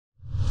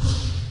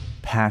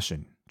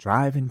passion,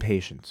 drive, and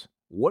patience.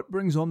 What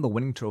brings home the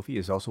winning trophy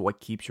is also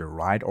what keeps your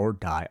ride or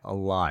die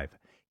alive.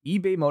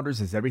 eBay Motors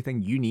has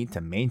everything you need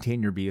to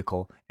maintain your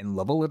vehicle and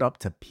level it up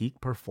to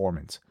peak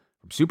performance.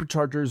 From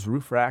superchargers,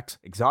 roof racks,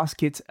 exhaust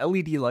kits,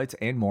 LED lights,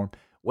 and more,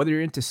 whether you're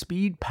into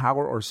speed,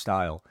 power, or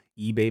style,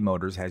 eBay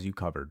Motors has you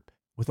covered.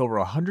 With over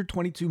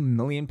 122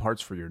 million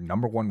parts for your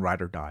number one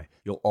ride or die,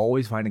 you'll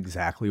always find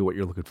exactly what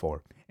you're looking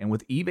for. And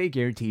with eBay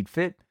Guaranteed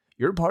Fit,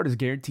 your part is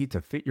guaranteed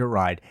to fit your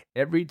ride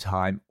every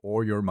time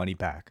or your money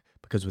back.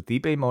 Because with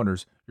eBay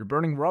Motors, you're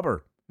burning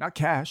rubber, not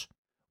cash.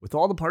 With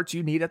all the parts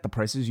you need at the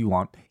prices you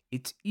want,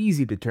 it's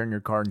easy to turn your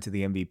car into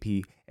the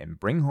MVP and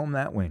bring home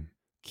that win.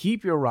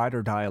 Keep your ride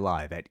or die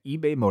alive at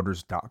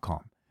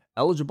ebaymotors.com.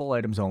 Eligible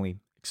items only.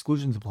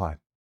 Exclusions apply.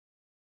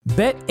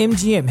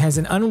 BetMGM has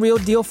an unreal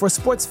deal for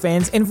sports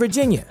fans in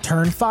Virginia.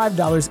 Turn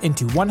 $5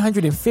 into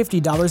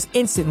 $150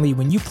 instantly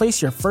when you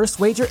place your first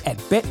wager at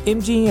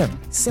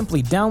BetMGM.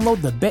 Simply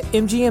download the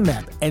BetMGM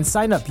app and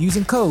sign up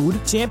using code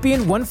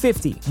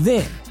Champion150.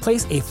 Then,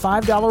 place a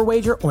 $5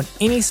 wager on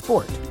any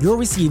sport. You'll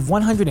receive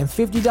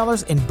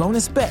 $150 in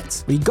bonus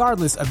bets,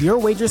 regardless of your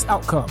wager's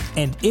outcome.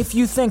 And if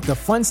you think the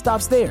fun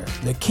stops there,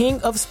 the King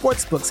of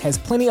Sportsbooks has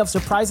plenty of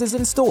surprises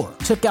in store.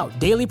 Check out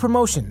daily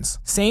promotions,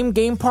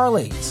 same-game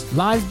parlays,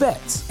 live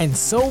bets, and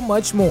so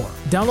much more.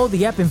 Download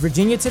the app in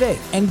Virginia today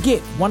and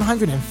get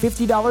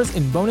 $150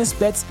 in bonus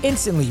bets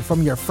instantly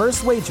from your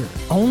first wager.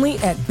 Only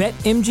at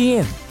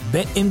BetMGM.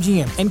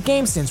 BetMGM and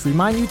GameSense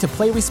remind you to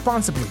play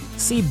responsibly.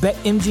 See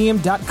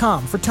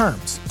BetMGM.com for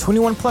terms.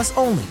 21 plus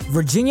only.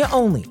 Virginia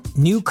only.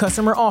 New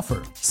customer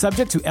offer.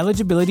 Subject to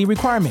eligibility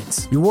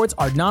requirements. Rewards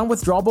are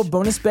non-withdrawable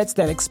bonus bets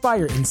that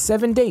expire in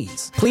 7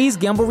 days. Please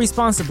gamble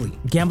responsibly.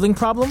 Gambling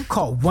problem?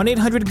 Call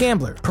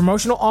 1-800-GAMBLER.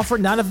 Promotional offer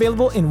not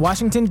available in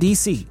Washington,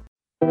 D.C.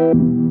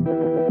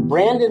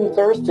 Brandon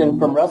Thurston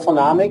from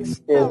Wrestlenomics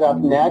is up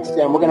next,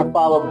 and we're going to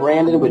follow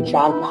Brandon with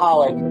John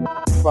Pollock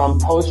from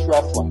Post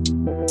Wrestling.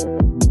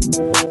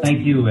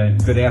 Thank you,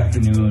 and good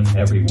afternoon,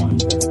 everyone.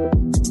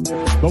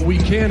 But we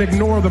can't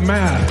ignore the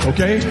math,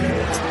 okay?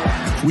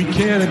 We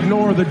can't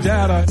ignore the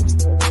data.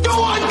 Go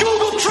on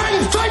Google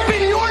Trends, type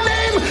in your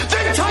name,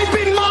 then type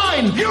in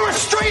mine. You're a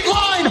straight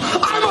line.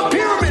 I'm a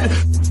pyramid.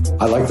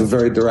 I like the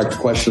very direct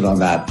question on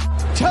that.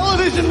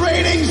 Television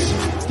ratings,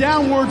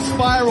 downward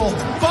spiral.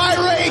 Buy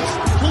rate,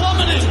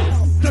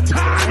 plummeting. The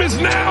time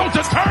is now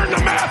to turn the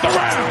math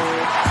around.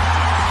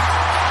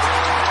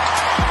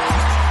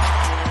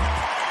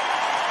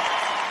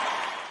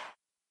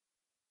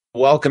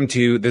 Welcome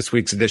to this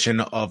week's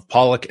edition of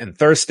Pollock and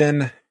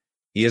Thurston.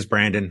 He is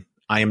Brandon.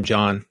 I am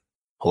John.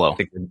 Hello. I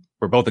think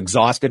we're both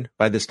exhausted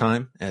by this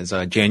time as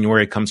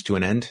January comes to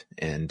an end,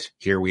 and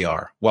here we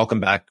are. Welcome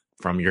back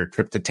from your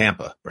trip to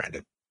Tampa,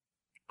 Brandon.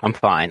 I'm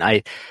fine.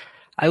 I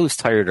was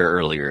tired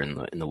earlier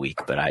in the week,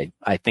 but I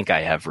think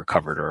I have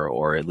recovered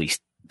or at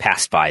least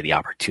passed by the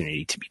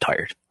opportunity to be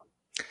tired.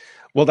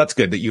 Well, that's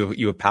good that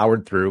you have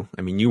powered through.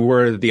 I mean, you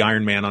were the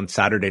Iron Man on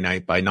Saturday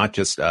night by not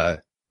just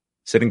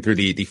sitting through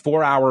the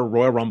 4-hour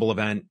Royal Rumble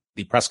event,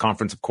 the press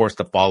conference, of course,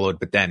 that followed,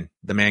 but then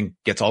the man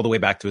gets all the way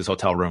back to his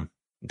hotel room,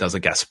 does a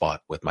guest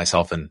spot with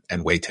myself and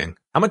Wei Ting.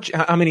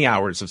 How many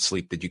hours of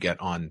sleep did you get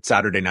on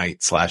Saturday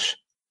night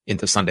 /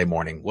 into Sunday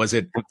morning? Was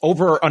it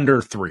over or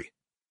under 3?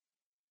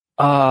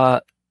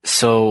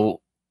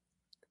 So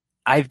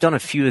I've done a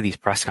few of these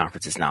press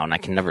conferences now, and I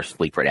can never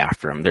sleep right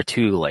after them. They're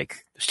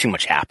there's too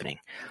much happening.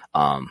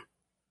 I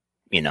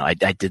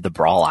did the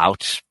Brawl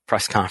Out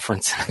press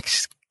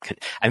conference.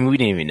 I mean, we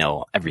didn't even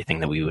know everything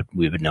that we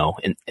would know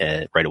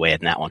right away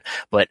in that one.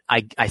 But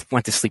I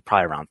went to sleep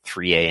probably around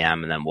 3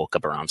 a.m. and then woke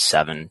up around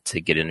 7 to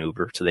get an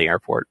Uber to the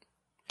airport.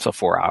 So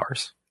 4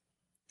 hours.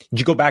 Did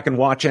you go back and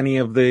watch any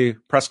of the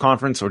press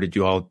conference, or did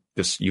you all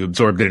you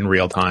absorbed it in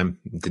real time?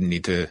 Didn't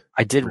need to.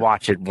 I did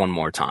watch it one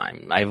more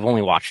time. I've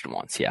only watched it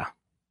once. Yeah.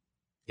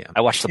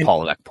 I watched the Paul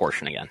Levesque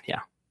portion again. Yeah.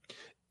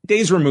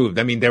 Days removed.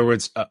 I mean, there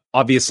was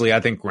obviously,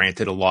 I think,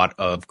 granted a lot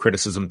of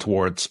criticism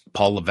towards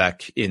Paul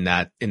Levesque in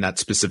that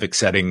specific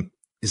setting.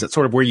 Is that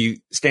sort of where you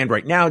stand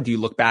right now? Do you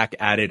look back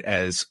at it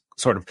as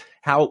sort of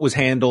how it was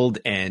handled,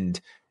 and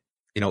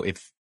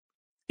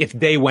if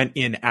they went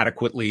in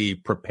adequately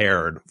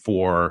prepared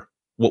for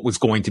what was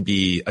going to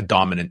be a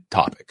dominant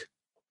topic?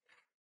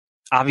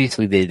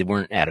 Obviously, they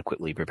weren't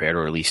adequately prepared,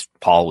 or at least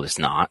Paul was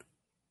not.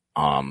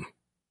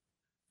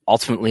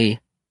 Ultimately,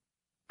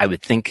 I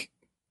would think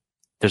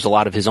there's a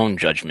lot of his own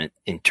judgment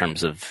in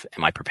terms of,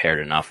 am I prepared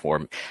enough?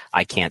 Or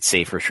I can't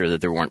say for sure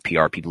that there weren't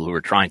PR people who were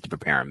trying to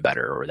prepare him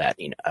better, or that,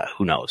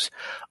 who knows?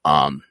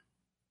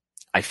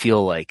 I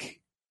feel like,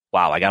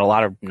 wow, I got a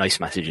lot of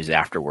nice messages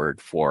afterward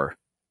for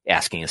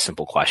asking a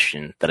simple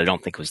question that I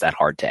don't think was that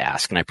hard to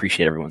ask. And I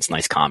appreciate everyone's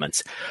nice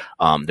comments.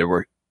 There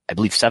were, I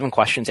believe, 7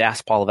 questions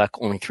asked Paul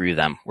Levesque. Only 3 of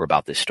them were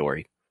about this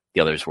story. The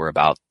others were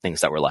about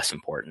things that were less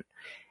important.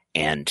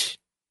 And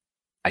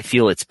I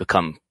feel it's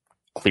become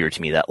clear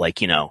to me that,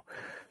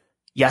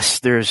 yes,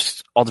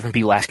 there's all different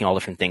people asking all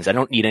different things. I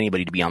don't need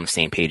anybody to be on the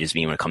same page as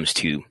me when it comes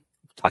to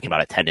talking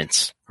about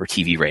attendance or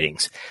TV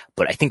ratings.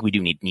 But I think we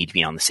do need to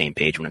be on the same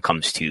page when it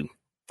comes to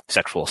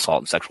sexual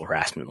assault and sexual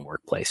harassment in the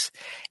workplace.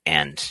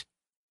 And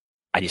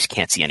I just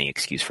can't see any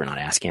excuse for not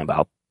asking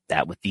about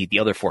that. With the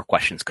other 4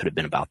 questions could have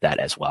been about that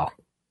as well.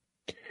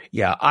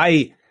 Yeah,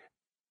 I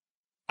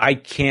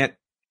can't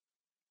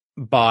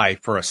buy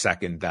for a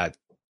second that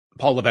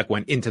Paul Levesque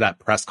went into that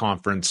press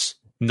conference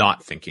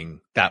not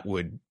thinking that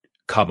would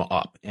come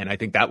up. And I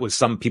think that was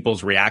some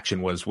people's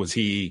reaction was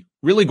he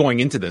really going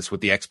into this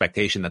with the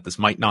expectation that this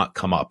might not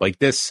come up? Like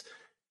this,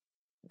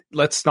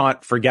 let's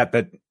not forget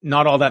that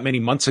not all that many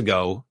months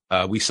ago,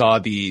 we saw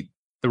the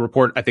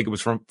report, I think it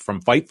was from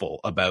Fightful,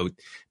 about,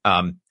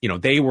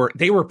 they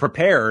were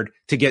prepared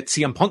to get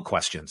CM Punk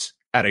questions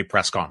at a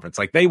press conference.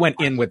 Like they went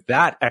in with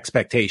that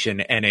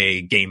expectation and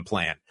a game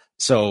plan.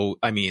 So,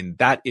 I mean,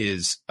 that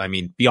is,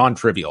 beyond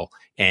trivial.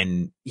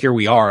 And here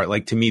we are.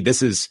 Like, to me,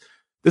 this is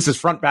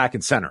front, back,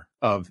 and center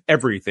of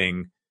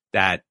everything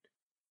that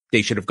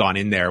they should have gone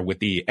in there with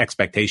the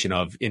expectation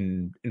of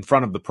in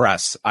front of the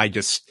press. I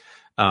just,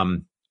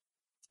 and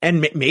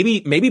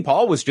maybe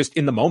Paul was just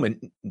in the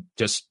moment,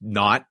 just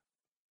not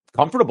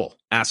comfortable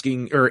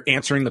asking or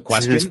answering the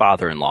question. This is his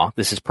father-in-law.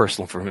 This is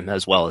personal for him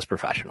as well as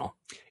professional.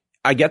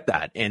 I get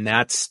that. And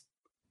that's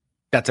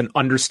an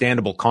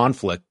understandable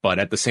conflict, but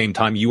at the same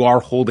time, you are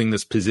holding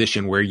this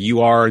position where you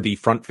are the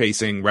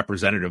front-facing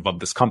representative of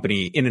this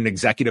company in an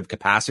executive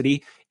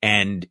capacity.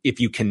 And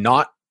if you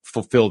cannot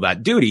fulfill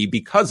that duty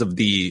because of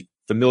the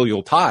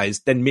familial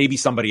ties, then maybe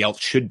somebody else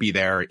should be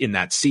there in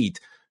that seat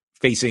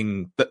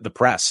facing the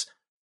press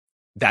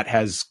that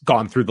has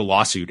gone through the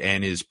lawsuit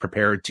and is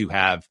prepared to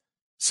have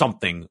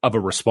something of a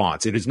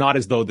response. It is not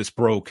as though this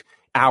broke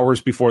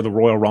hours before the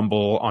Royal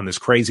Rumble on this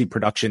crazy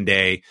production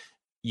day.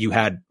 You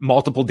had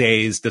multiple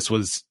days. This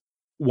was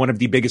one of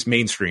the biggest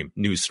mainstream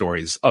news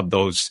stories of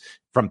those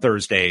from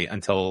Thursday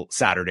until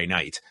Saturday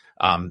night.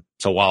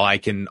 So while I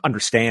can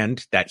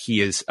understand that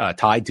he is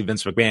tied to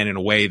Vince McMahon in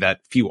a way that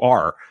few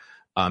are,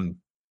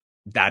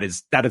 that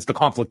is the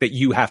conflict that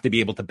you have to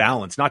be able to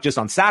balance, not just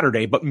on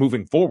Saturday, but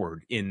moving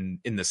forward in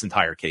this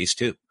entire case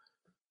too.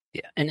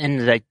 Yeah.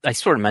 And I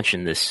sort of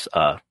mentioned this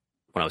when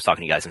I was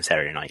talking to you guys on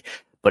Saturday night,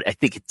 but I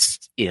think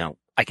it's,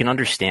 I can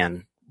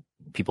understand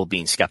people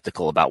being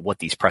skeptical about what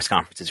these press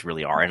conferences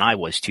really are. And I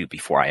was too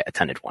before I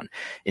attended one,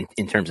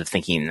 in terms of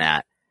thinking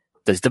that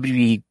does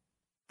WWE,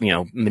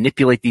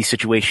 manipulate these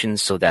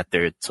situations so that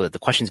the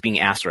questions being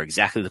asked are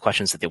exactly the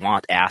questions that they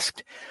want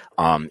asked.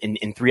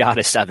 In 3 out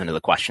of 7 of the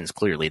questions,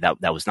 clearly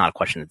that was not a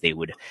question that they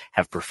would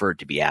have preferred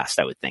to be asked,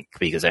 I would think,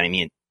 because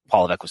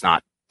Paul Levesque was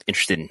not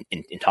interested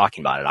in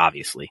talking about it,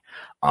 obviously.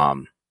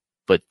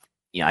 But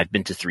I've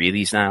been to 3 of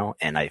these now,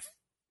 and I've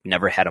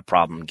never had a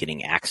problem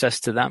getting access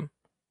to them.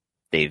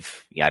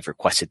 I've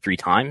requested 3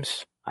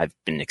 times. I've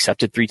been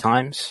accepted 3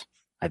 times.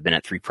 I've been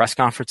at 3 press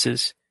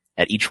conferences.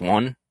 At each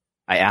one,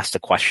 I asked a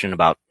question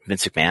about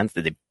Vince McMahon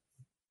that they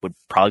would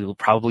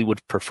probably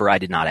would prefer I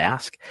did not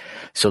ask.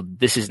 So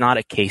this is not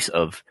a case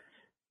of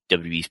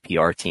WWE's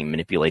PR team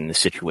manipulating the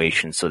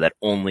situation so that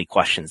only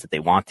questions that they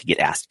want to get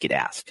asked.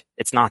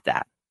 It's not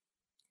that.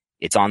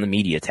 It's on the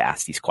media to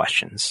ask these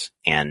questions.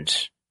 And,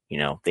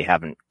 they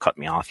haven't cut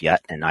me off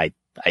yet. And I'm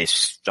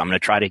going to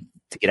try to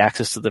get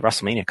access to the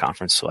WrestleMania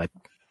conference. So I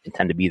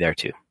intend to be there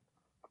too.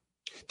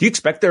 Do you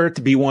expect there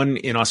to be one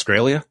in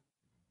Australia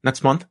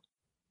next month?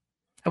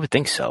 I would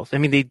think so.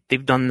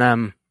 They've done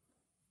them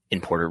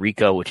in Puerto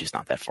Rico, which is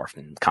not that far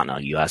from the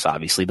continental U.S.,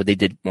 obviously, but they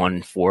did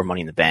one for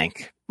Money in the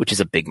Bank, which is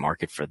a big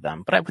market for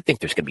them. But I would think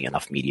there's going to be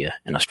enough media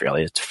in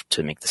Australia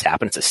to make this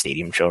happen. It's a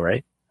stadium show,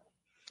 right?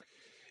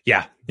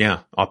 Yeah.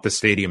 Optus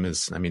Stadium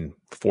is,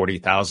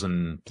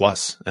 40,000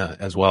 plus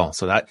as well.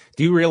 So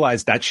do you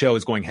realize that show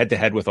is going head to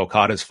head with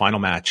Okada's final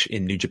match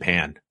in New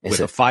Japan with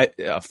a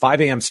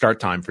 5 a.m. start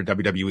time for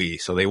WWE.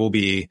 So they will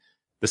be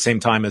the same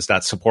time as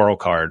that Sapporo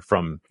card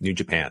from New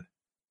Japan.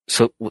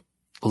 So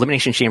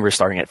Elimination Chamber is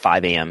starting at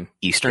 5 a.m.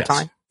 Eastern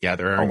time? Yeah,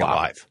 they're airing it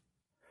live.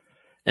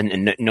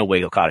 And no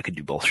way Okada could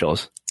do both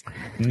shows.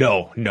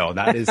 No,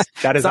 that is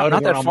out not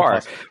of that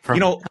far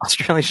from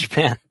Australia,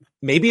 Japan.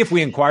 Maybe if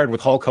we inquired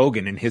with Hulk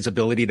Hogan and his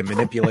ability to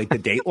manipulate the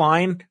date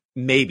line,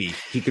 maybe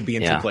he could be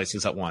in 2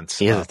 places at once.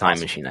 He has a time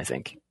machine, I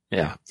think.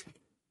 Yeah.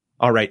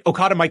 All right.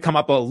 Okada might come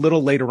up a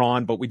little later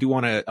on, but we do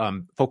want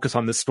to focus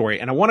on this story.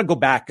 And I want to go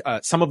back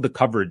some of the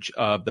coverage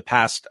of the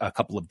past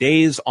couple of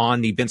days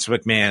on the Vince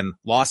McMahon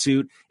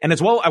lawsuit. And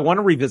as well, I want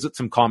to revisit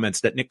some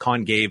comments that Nick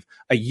Khan gave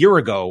a year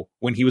ago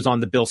when he was on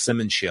the Bill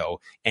Simmons show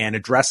and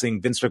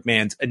addressing Vince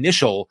McMahon's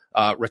initial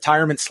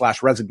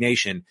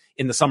retirement/resignation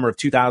in the summer of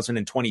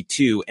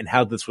 2022 and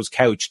how this was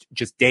couched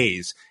just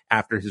days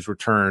after his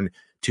return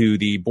to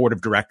the board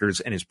of directors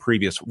and his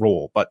previous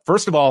role. But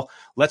first of all,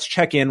 let's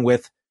check in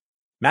with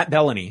Matt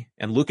Bellany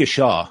and Lucas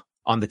Shaw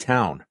on the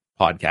Town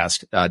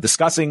podcast,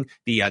 discussing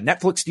the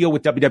Netflix deal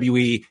with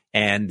WWE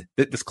and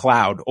this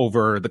cloud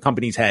over the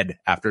company's head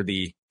after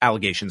the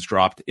allegations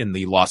dropped in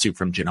the lawsuit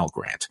from Janelle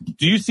Grant.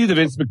 Do you see the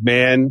Vince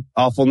McMahon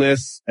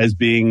awfulness as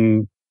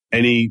being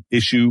any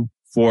issue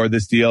for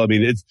this deal?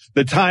 It's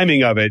the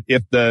timing of it.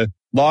 If the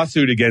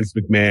lawsuit against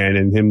McMahon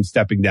and him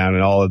stepping down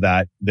and all of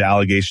that, the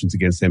allegations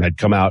against him had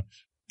come out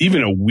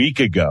even a week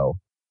ago,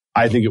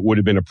 I think it would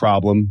have been a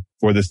problem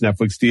for this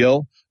Netflix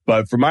deal.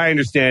 But from my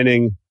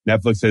understanding,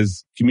 Netflix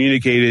has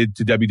communicated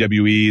to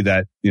WWE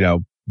that,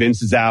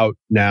 Vince is out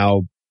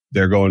now.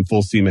 They're going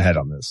full steam ahead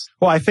on this.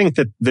 Well, I think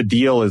that the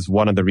deal is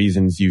one of the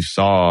reasons you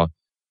saw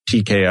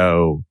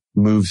TKO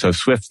move so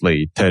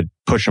swiftly to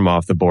push him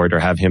off the board or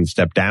have him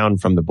step down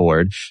from the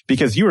board.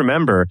 Because you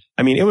remember,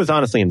 it was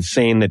honestly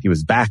insane that he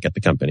was back at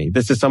the company.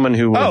 This is someone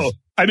who was...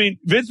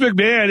 Vince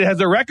McMahon has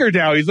a record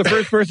now. He's the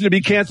first person to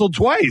be canceled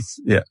twice.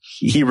 Yeah.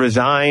 He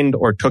resigned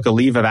or took a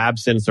leave of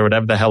absence or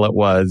whatever the hell it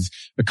was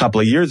a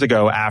couple of years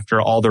ago after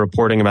all the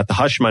reporting about the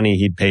hush money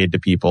he'd paid to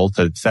people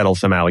to settle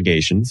some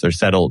allegations or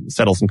settle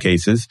some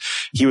cases.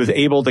 He was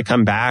able to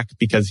come back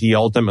because he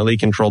ultimately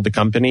controlled the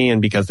company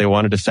and because they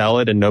wanted to sell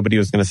it and nobody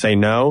was going to say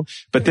no.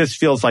 But this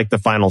feels like the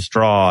final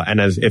straw. And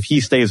if he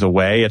stays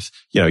away, it's,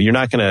 you're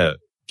not going to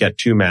get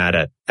too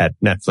mad at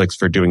Netflix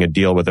for doing a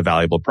deal with a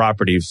valuable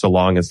property so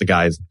long as the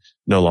guy's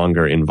no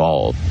longer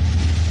involved.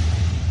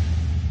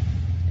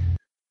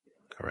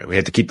 All right. We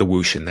had to keep the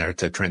whoosh in there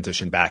to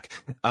transition back.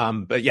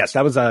 But yes,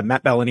 that was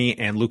Matt Bellany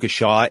and Lucas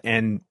Shaw.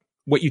 And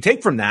what you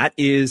take from that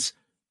is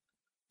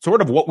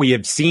sort of what we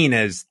have seen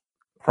as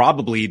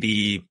probably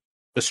the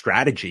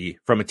strategy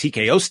from a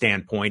TKO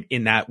standpoint,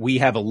 in that we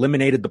have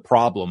eliminated the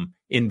problem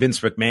in Vince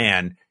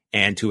McMahon,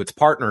 and to its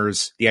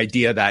partners, the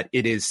idea that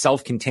it is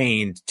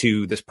self-contained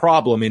to this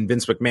problem in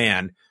Vince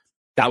McMahon.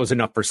 That was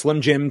enough for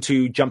Slim Jim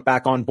to jump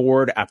back on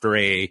board after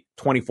a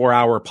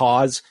 24-hour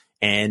pause.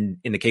 And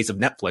in the case of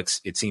Netflix,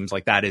 it seems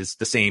like that is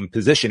the same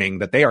positioning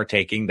that they are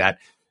taking, that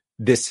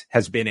this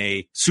has been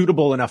a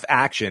suitable enough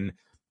action,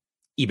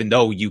 even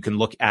though you can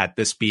look at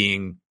this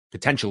being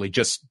potentially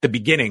just the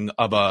beginning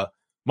of a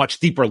much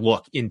deeper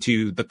look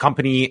into the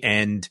company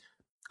and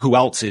who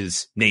else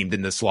is named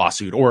in this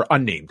lawsuit or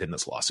unnamed in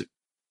this lawsuit.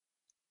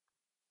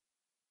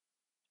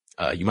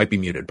 You might be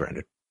muted,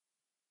 Brandon.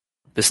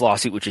 This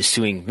lawsuit, which is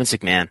suing Vince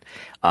McMahon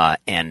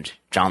and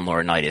John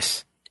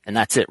Laurinaitis, and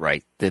that's it,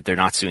 right? That they're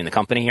not suing the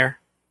company here?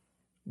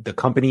 The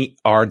company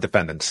are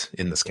defendants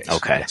in this case.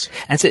 Okay. Yes.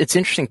 And it's an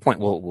interesting point.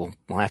 We'll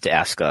have to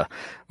ask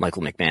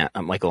Michael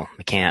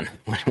McCann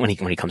when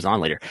he comes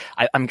on later.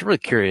 I'm really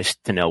curious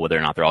to know whether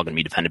or not they're all going to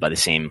be defended by the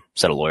same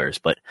set of lawyers.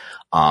 But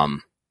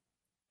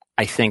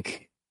I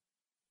think,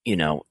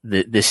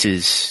 this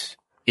is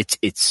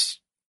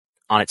it's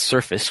on its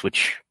surface,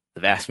 which the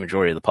vast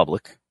majority of the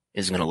public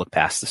isn't going to look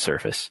past the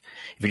surface.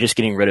 If you're just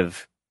getting rid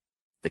of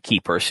the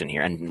key person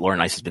here, and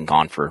Laurinaitis has been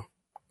gone for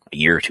a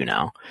year or two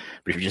now,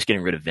 but if you're just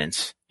getting rid of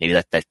Vince, maybe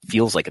that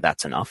feels like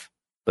that's enough.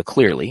 But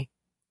clearly,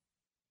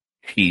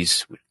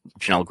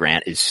 Janelle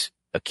Grant is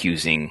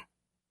accusing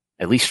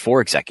at least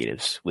 4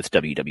 executives with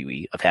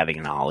WWE of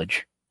having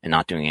knowledge and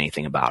not doing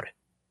anything about it.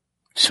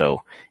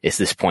 So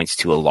this points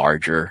to a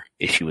larger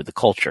issue with the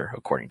culture,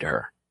 according to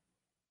her.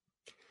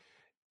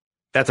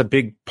 That's a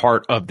big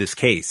part of this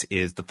case,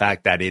 is the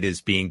fact that it is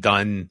being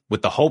done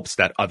with the hopes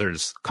that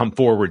others come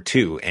forward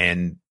too.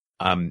 And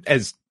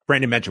as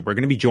Brandon mentioned, we're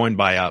going to be joined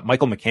by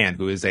Michael McCann,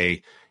 who is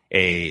a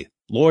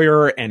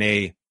lawyer and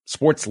a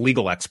sports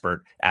legal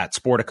expert at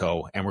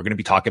Sportico. And we're going to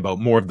be talking about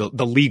more of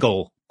the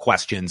legal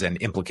questions and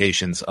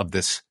implications of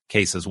this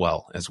case as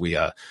well as we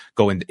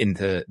go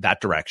into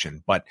that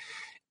direction. But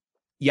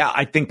yeah,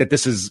 I think that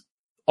this is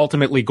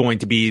ultimately going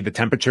to be the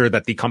temperature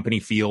that the company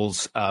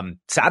feels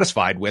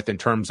satisfied with in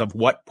terms of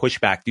what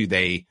pushback do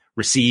they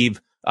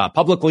receive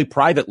publicly,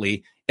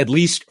 privately, at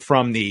least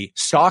from the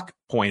stock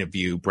point of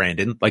view,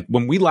 Brandon. Like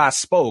when we last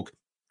spoke,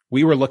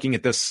 we were looking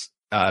at this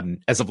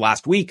as of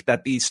last week,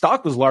 that the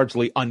stock was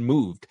largely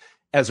unmoved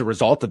as a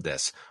result of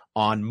this.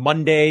 On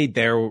Monday,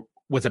 there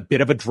was a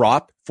bit of a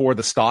drop for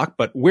the stock,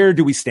 but where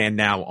do we stand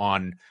now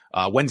on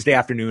Wednesday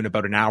afternoon,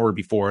 about an hour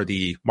before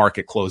the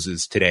market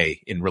closes today,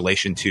 in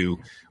relation to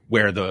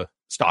where the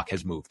stock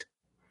has moved?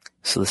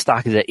 So the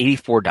stock is at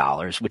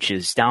 $84, which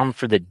is down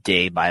for the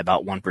day by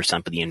about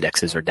 1%, but the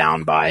indexes are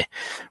down by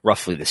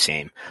roughly the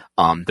same.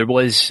 There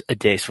was a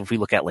day, so if we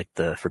look at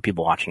for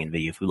people watching in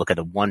video, if we look at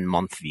a 1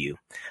 month view,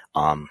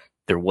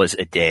 there was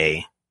a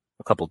day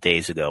a couple of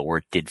days ago where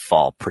it did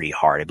fall pretty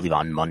hard. I believe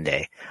on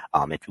Monday,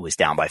 it was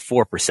down by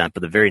 4%,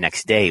 but the very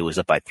next day it was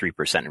up by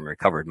 3% and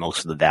recovered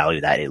most of the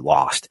value that it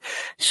lost.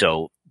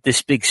 So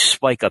this big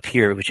spike up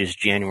here, which is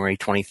January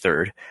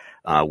 23rd,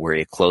 where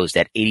it closed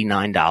at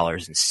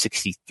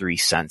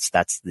 $89.63.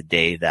 That's the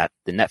day that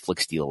the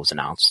Netflix deal was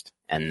announced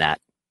and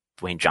that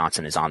Dwayne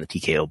Johnson is on the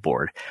TKO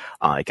board.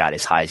 It got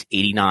as high as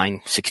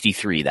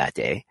 $89.63 that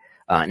day.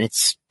 And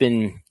it's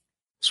been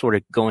sort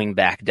of going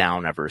back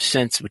down ever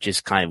since, which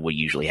is kind of what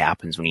usually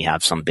happens when you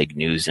have some big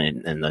news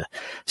and the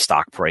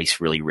stock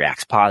price really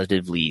reacts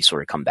positively,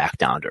 sort of come back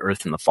down to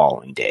earth in the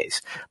following days.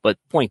 But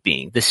point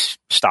being, this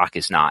stock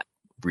is not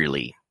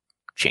really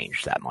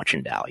changed that much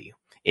in value.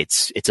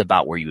 It's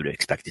about where you would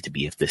expect it to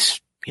be if this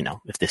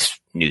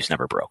news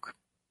never broke.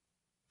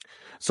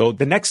 So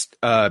the next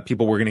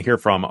people we're going to hear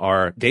from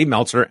are Dave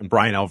Meltzer and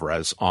Brian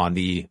Alvarez on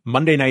the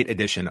Monday night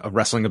edition of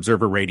Wrestling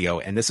Observer Radio.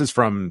 And this is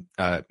from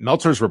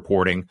Meltzer's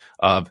reporting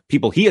of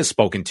people he has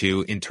spoken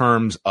to in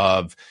terms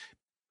of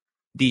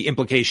the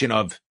implication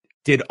of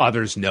did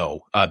others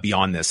know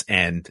beyond this,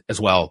 and as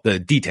well the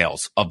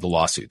details of the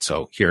lawsuit?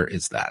 So here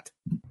is that.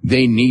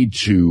 They need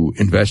to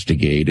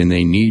investigate, and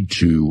they need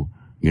to,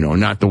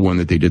 not the one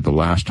that they did the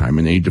last time,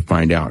 and they need to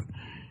find out,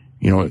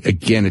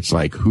 again, it's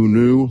like, who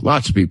knew?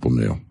 Lots of people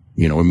knew,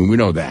 we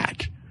know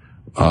that.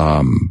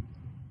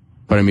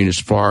 But I mean, as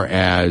far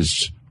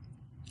as,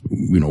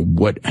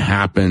 what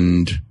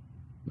happened,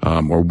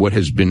 or what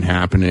has been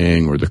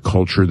happening, or the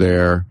culture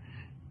there,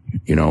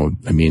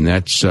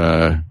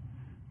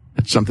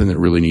 that's something that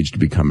really needs to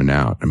be coming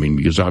out. I mean,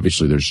 because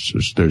obviously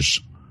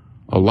there's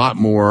a lot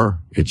more.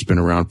 It's been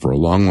around for a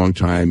long, long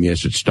time.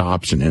 Yes, it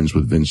stops and ends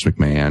with Vince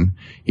McMahon.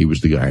 He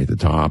was the guy at the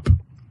top.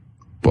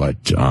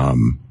 But,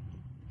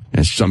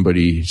 as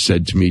somebody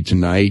said to me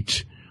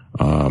tonight,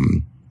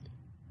 the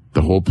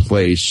whole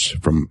place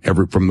from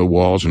the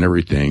walls and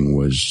everything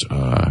was,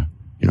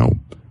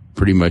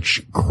 pretty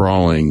much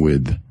crawling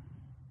with,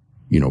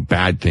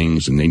 bad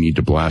things, and they need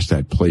to blast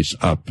that place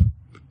up.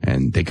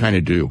 And they kind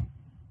of do.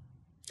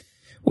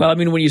 Well, I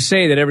mean, when you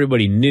say that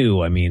everybody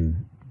knew, I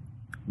mean,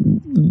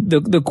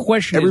 the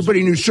question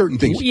everybody knew certain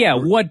things. Yeah,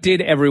 what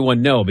did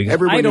everyone know?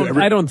 Because I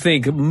don't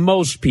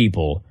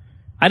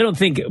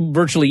think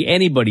virtually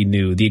anybody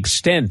knew the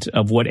extent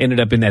of what ended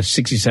up in that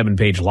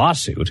 67-page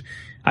lawsuit.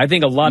 I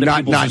think a lot of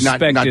people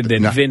suspected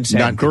that Vince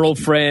had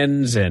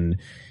girlfriends and,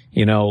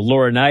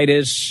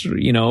 Laurinaitis.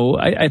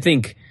 I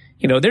think,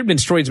 there'd been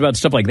stories about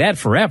stuff like that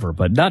forever,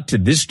 but not to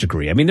this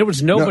degree. I mean, there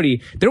was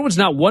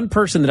not one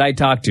person that I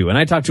talked to, and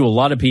I talked to a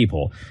lot of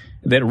people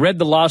that read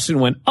the lawsuit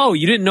and went, "Oh,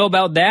 you didn't know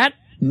about that?"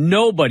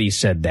 Nobody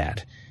said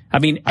that. I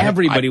mean,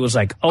 everybody was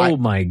like, "Oh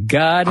my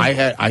God." I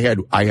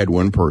had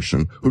one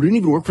person who didn't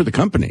even work for the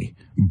company,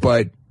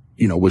 but,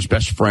 was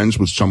best friends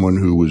with someone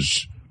who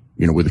was,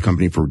 with the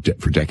company for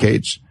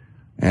decades.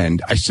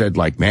 And I said,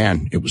 like,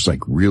 man, it was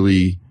like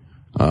really,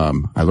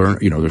 I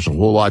learned, there's a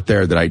whole lot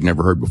there that I'd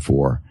never heard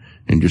before.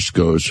 And just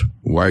goes,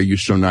 "Why are you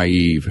so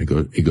naive?"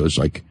 He goes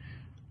like,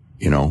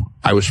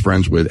 I was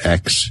friends with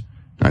X.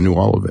 I knew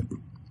all of it.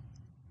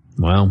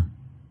 Wow.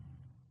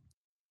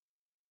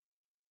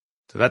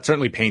 So that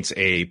certainly paints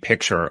a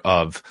picture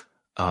of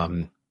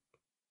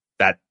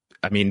that.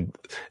 I mean,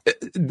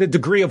 the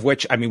degree of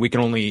which, we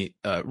can only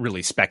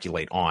really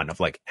speculate on, of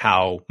like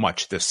how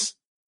much this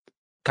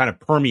kind of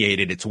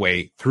permeated its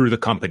way through the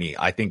company.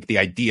 I think the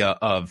idea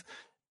of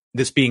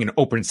this being an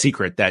open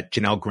secret that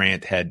Janelle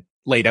Grant had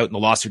laid out in the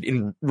lawsuit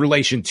in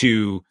relation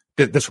to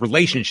this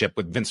relationship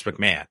with Vince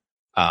McMahon,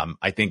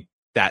 I think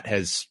that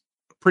has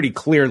pretty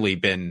clearly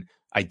been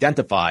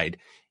identified.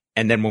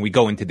 And then when we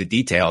go into the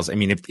details, I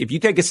mean, if you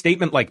take a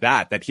statement like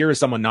that here is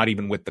someone not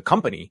even with the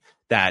company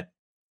that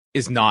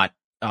is not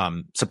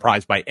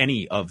surprised by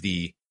any of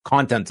the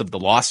contents of the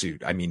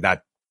lawsuit, I mean,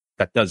 that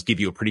does give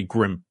you a pretty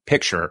grim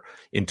picture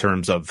in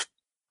terms of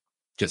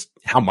just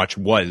how much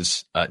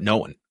was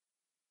known.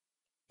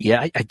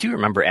 Yeah, I do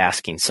remember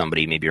asking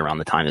somebody maybe around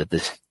the time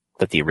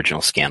that the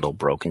original scandal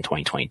broke in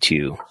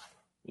 2022,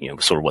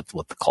 sort of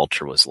what the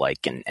culture was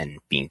like, and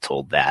being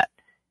told that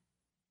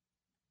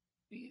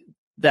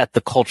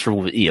the culture,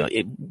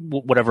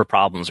 whatever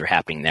problems are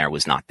happening there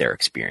was not their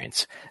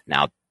experience.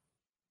 Now,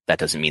 that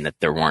doesn't mean that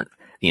there weren't,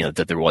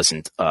 that there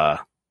wasn't,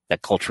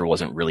 that culture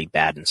wasn't really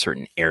bad in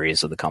certain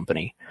areas of the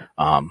company.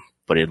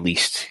 But at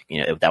least,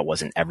 that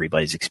wasn't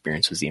everybody's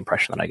experience, was the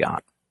impression that I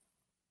got.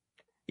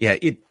 Yeah,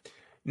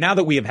 now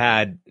that we have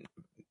had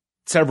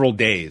several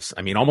days,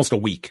 almost a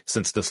week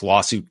since this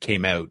lawsuit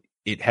came out,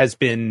 it's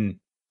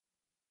been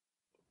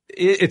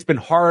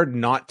hard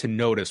not to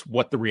notice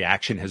what the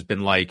reaction has been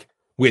like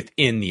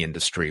within the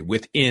industry,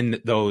 within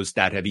those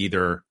that have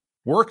either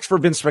worked for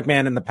Vince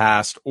McMahon in the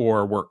past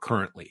or work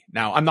currently.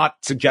 Now, I'm not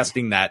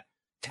suggesting that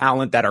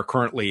talent that are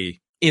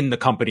currently in the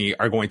company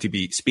are going to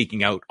be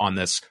speaking out on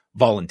this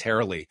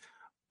voluntarily,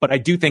 but I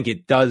do think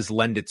it does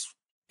lend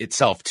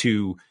itself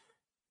to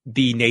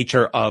the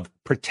nature of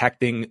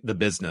protecting the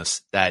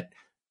business that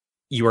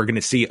you are going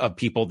to see of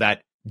people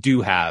that do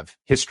have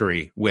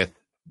history with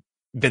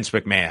Vince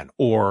McMahon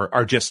or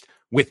are just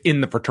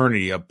within the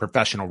fraternity of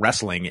professional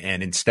wrestling.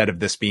 And instead of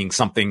this being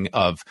something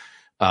of,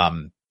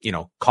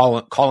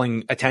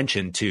 calling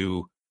attention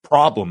to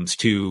problems,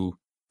 to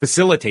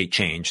facilitate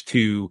change,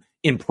 to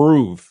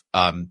improve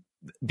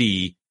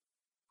the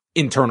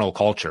internal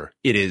culture,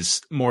 it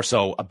is more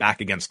so a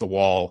back against the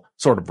wall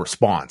sort of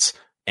response.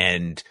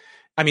 And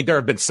there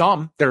have been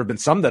some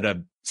that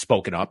have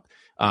spoken up,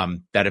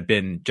 that have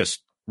been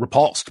just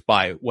repulsed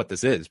by what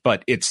this is,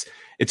 but it's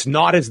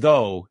not as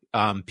though,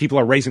 people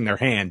are raising their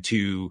hand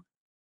to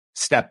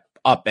step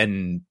up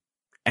and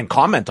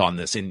comment on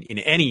this in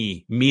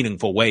any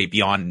meaningful way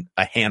beyond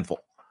a handful.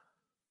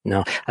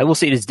 No, I will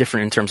say it is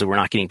different in terms of we're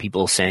not getting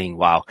people saying,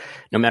 "Wow,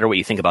 no matter what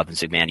you think about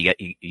Vince McMahon,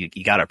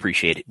 you got to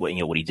appreciate what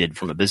he did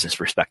from a business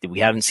perspective." We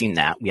haven't seen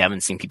that. We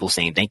haven't seen people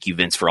saying, "Thank you,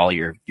 Vince, for all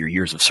your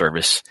years of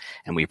service,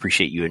 and we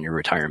appreciate you in your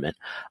retirement."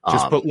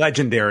 Just put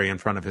legendary in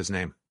front of his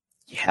name.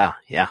 Yeah.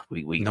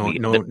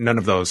 None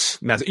of those.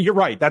 You're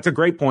right. That's a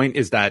great point.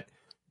 Is that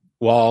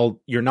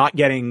while you're not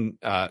getting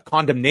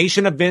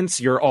condemnation of Vince,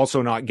 you're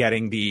also not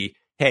getting the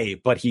hey,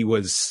 but he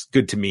was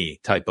good to me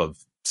type of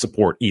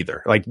support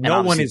either. Like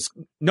no one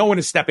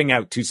is stepping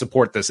out to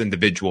support this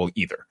individual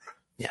either.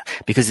 Yeah,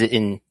 because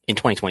in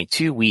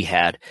 2022 we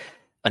had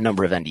a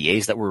number of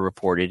NDAs that were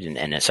reported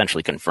and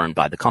essentially confirmed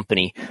by the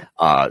company.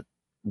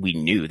 We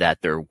knew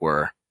that there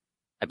were,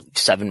 I believe,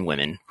 7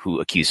 women who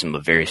accused him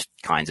of various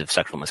kinds of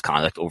sexual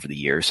misconduct over the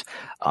years.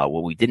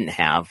 What we didn't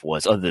have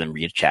was, other than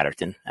Rita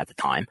Chatterton at the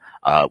time,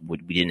 we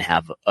didn't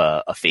have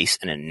a face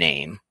and a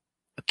name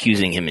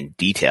accusing him in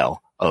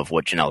detail of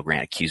what Janelle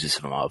Grant accuses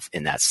him of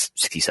in that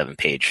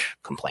 67-page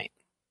complaint.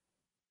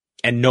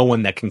 And no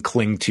one that can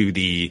cling to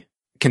the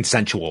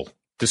consensual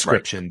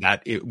description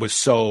that it was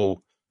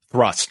so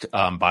thrust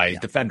by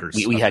defenders.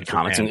 We had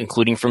comments,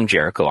 including from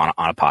Jericho on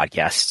a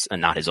podcast,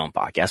 and not his own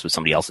podcast, but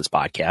somebody else's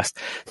podcast,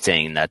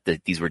 saying that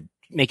these were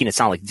making it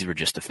sound like these were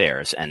just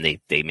affairs, and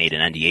they made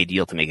an NDA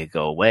deal to make it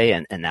go away,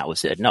 and that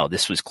was it. No,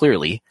 this was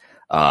clearly,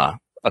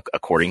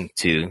 according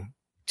to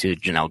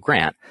Janelle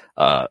Grant,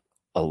 a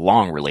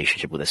long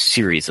relationship with a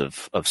series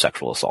of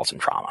sexual assaults and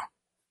trauma.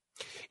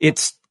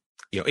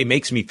 It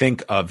makes me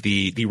think of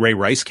the Ray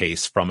Rice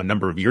case from a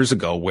number of years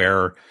ago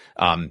where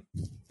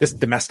this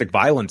domestic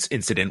violence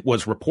incident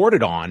was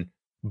reported on,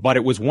 but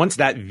it was once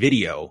that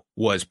video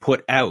was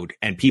put out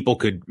and people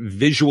could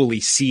visually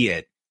see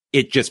it,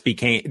 it just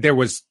became, there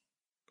was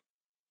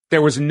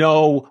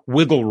no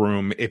wiggle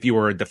room if you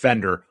were a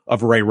defender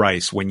of Ray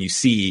Rice when you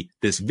see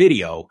this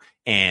video.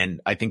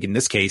 And I think in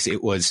this case,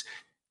 it was,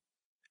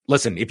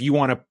 listen, if you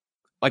want to,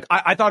 like,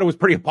 I thought it was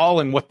pretty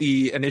appalling what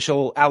the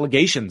initial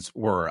allegations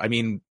were. I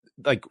mean,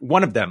 like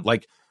one of them,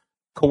 like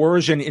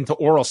coercion into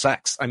oral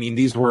sex. I mean,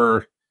 these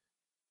were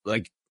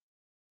like,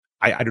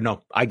 I don't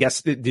know. I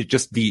guess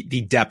just the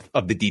depth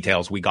of the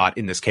details we got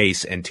in this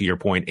case. And to your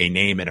point, a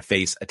name and a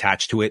face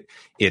attached to it.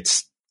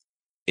 It's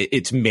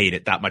made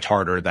it that much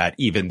harder that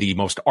even the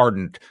most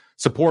ardent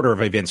supporter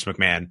of a Vince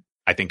McMahon,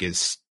 I think,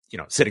 is,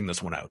 sitting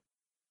this one out.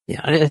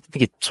 Yeah, I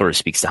think it sort of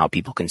speaks to how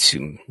people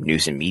consume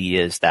news and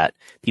media, is that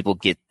people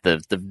get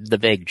the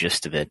vague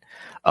gist of it.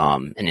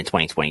 And in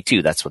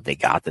 2022, that's what they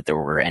got, that there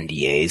were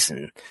NDAs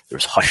and there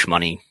was hush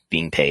money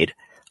being paid.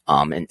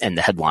 And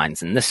the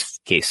headlines in this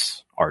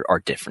case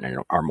are different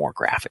and are more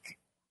graphic.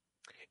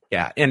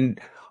 Yeah. And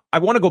I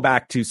want to go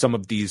back to some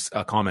of these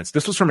comments.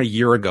 This was from a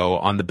year ago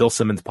on the Bill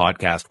Simmons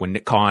podcast when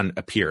Nick Khan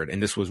appeared.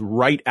 And this was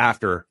right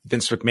after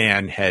Vince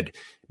McMahon had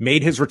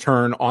made his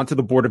return onto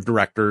the board of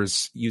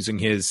directors using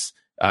his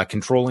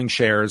controlling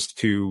shares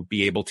to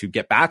be able to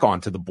get back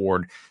onto the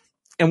board.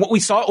 And what we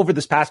saw over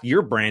this past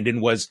year, Brandon,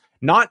 was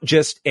not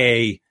just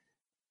Vince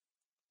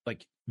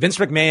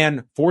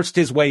McMahon forced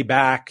his way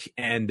back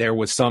and there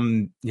was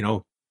some,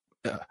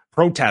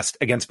 protest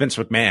against Vince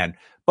McMahon,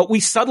 but we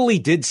subtly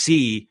did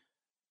see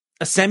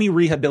a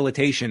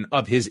semi-rehabilitation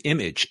of his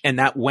image. And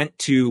that went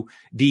to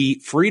the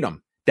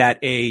freedom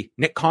that a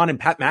Nick Khan and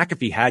Pat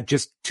McAfee had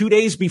just 2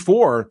 days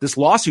before this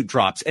lawsuit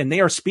drops. And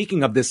they are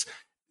speaking of this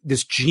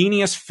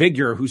genius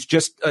figure who's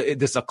just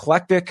this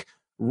eclectic,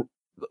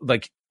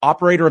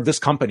 operator of this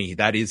company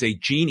that is a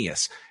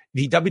genius.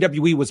 The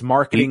WWE was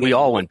marketing. We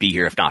all wouldn't be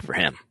here if not for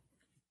him.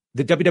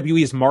 The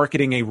WWE is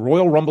marketing a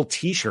Royal Rumble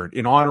t-shirt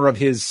in honor of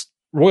his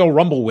Royal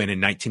Rumble win in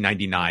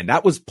 1999.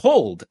 That was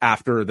pulled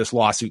after this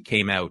lawsuit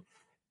came out.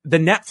 The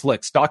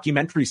Netflix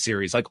documentary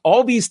series, like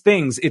all these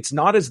things, it's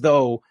not as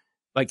though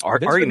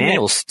Ari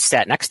Emanuel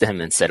sat next to him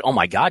and said, "Oh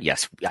my God,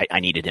 yes, I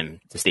needed him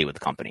to stay with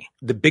the company."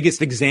 The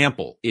biggest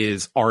example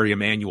is Ari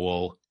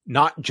Emanuel,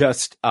 not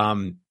just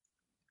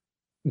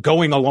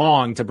going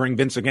along to bring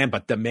Vince McMahon,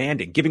 but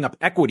demanding, giving up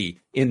equity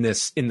in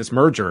this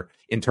merger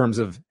in terms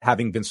of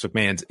having Vince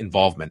McMahon's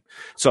involvement.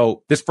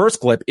 So this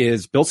first clip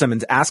is Bill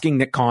Simmons asking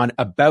Nick Khan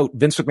about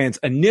Vince McMahon's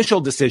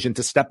initial decision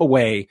to step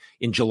away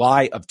in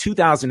July of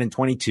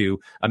 2022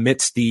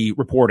 amidst the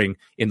reporting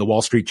in the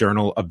Wall Street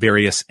Journal of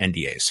various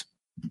NDAs.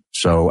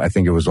 So I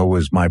think it was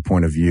always my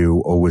point of view,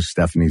 always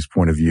Stephanie's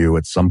point of view.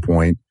 At some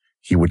point,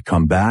 he would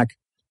come back.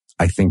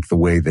 I think the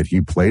way that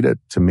he played it,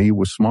 to me,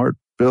 was smart,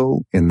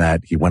 Bill, in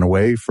that he went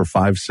away for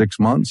 5-6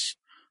 months,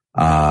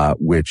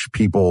 which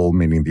people,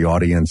 meaning the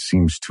audience,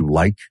 seems to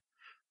like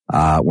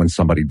when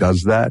somebody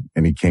does that.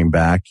 And he came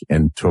back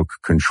and took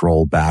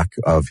control back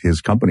of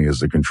his company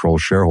as a control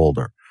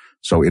shareholder.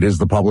 So it is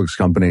the public's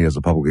company, as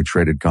a publicly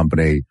traded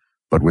company,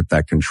 but with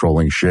that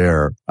controlling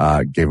share,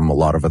 gave him a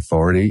lot of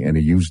authority, and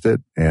he used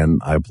it,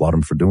 and I applaud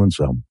him for doing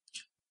so.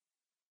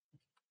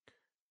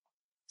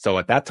 So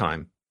at that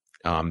time,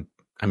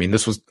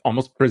 this was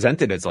almost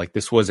presented as like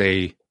this was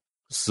a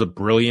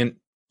brilliant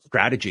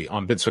strategy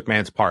on Vince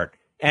McMahon's part.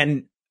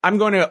 And I'm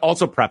going to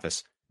also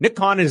preface, Nick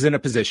Khan is in a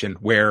position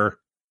where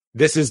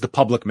this is the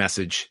public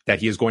message that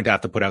he is going to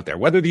have to put out there.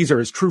 Whether these are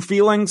his true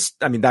feelings,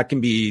 that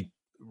can be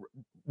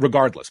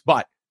regardless,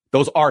 but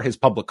those are his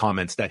public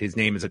comments that his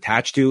name is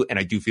attached to. And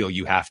I do feel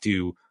you have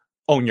to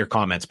own your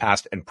comments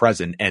past and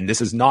present. And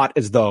this is not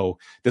as though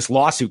this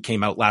lawsuit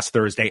came out last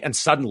Thursday and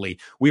suddenly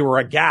we were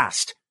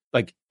aghast.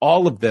 Like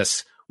all of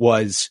this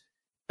was,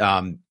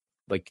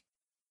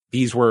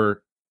 these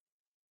were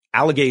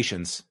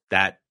allegations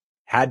that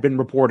had been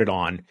reported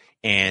on.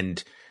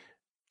 And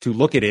to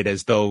look at it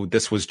as though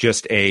this was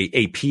just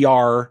a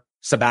PR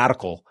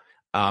sabbatical.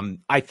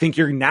 I think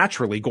you're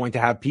naturally going to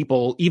have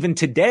people even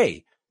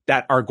today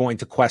that are going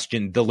to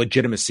question the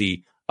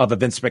legitimacy of a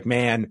Vince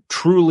McMahon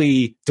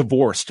truly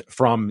divorced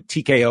from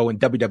TKO and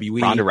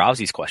WWE. Ronda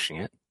Rousey's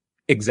questioning it.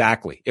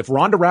 Exactly. If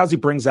Ronda Rousey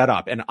brings that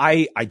up, and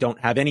I don't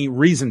have any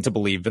reason to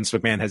believe Vince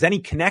McMahon has any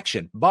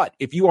connection, but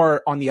if you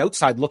are on the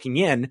outside looking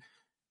in,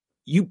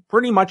 you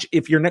pretty much,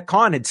 if you're Nick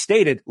Khan, had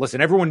stated, listen,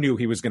 everyone knew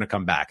he was going to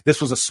come back.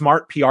 This was a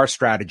smart PR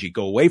strategy.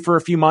 Go away for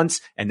a few months,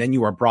 and then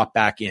you are brought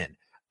back in.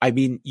 I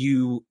mean,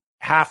 you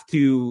have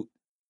to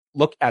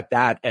look at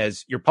that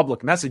as your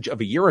public message of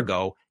a year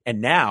ago.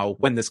 And now,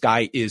 when this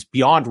guy is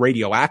beyond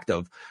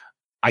radioactive,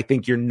 I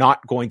think you're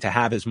not going to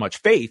have as much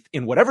faith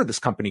in whatever this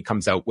company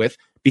comes out with,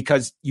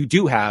 because you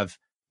do have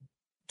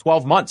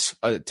 12 months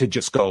to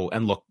just go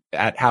and look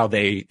at how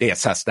they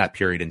assess that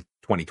period in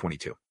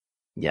 2022.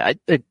 Yeah,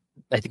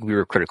 I think we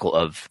were critical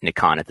of Nick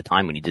Khan at the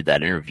time when he did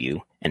that interview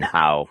and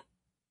how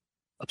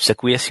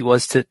obsequious he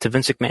was to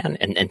Vince McMahon,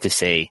 and to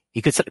say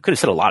he could have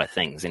said a lot of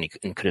things, and he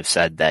could have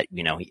said that,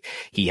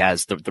 he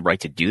has the right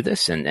to do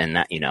this, and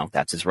that,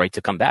 that's his right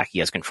to come back. He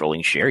has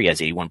controlling share. He has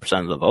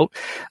 81% of the vote.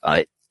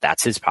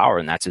 That's his power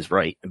and that's his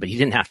right. But he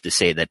didn't have to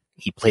say that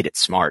he played it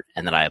smart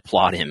and that I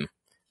applaud him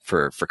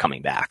for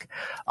coming back.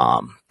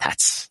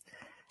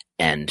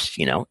 And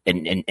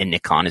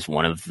Nick Khan is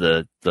one of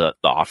the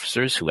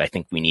officers who I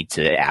think we need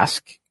to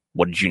ask,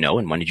 what did you know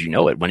and when did you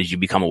know it? When did you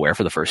become aware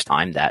for the first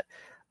time that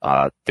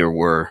there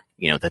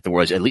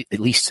was at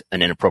least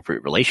an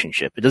inappropriate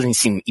relationship? It doesn't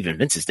seem even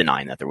Vince is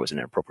denying that there was an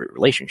inappropriate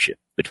relationship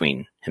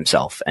between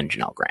himself and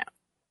Janelle Grant.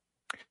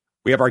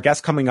 We have our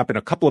guest coming up in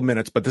a couple of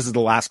minutes, but this is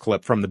the last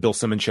clip from the Bill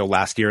Simmons show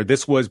last year.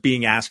 This was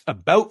being asked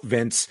about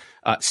Vince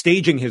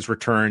staging his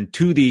return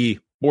to the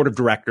board of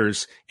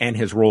directors and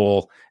his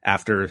role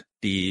after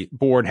the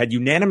board had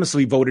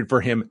unanimously voted for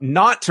him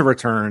not to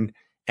return,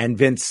 and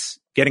Vince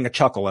getting a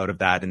chuckle out of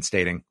that and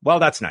stating, well,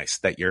 that's nice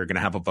that you're going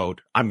to have a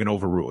vote. I'm going to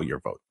overrule your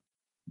vote.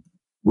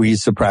 Were you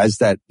surprised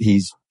that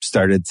he's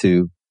started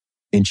to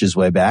inch his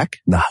way back?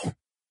 No,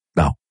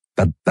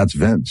 that's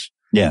Vince.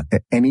 Yeah.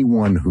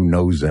 Anyone who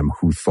knows him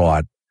who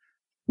thought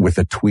with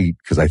a tweet,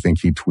 because I think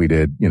he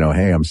tweeted,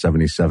 hey, I'm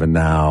 77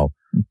 now,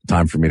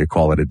 time for me to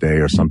call it a day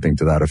or something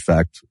to that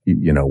effect,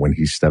 when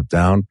he stepped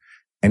down.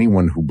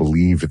 Anyone who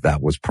believed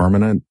that was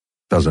permanent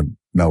doesn't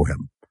know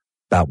him.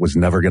 That was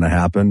never going to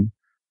happen.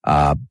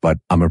 But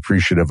I'm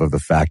appreciative of the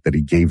fact that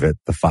he gave it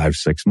the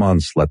 5-6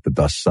 months, let the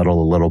dust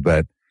settle a little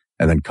bit,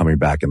 and then coming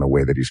back in the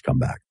way that he's come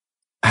back.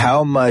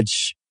 How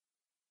much?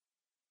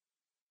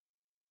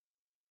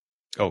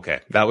 Okay,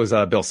 that was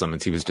Bill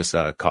Simmons. He was just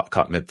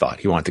caught mid-thought.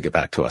 He wanted to get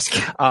back to us.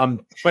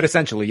 But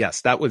essentially,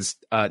 yes, that was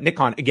Nick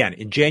Khan, again,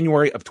 in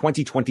January of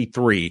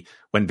 2023,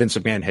 when Vince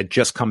McMahon had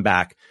just come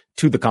back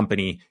to the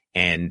company.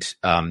 And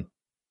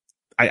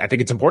I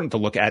think it's important to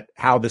look at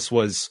how this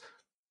was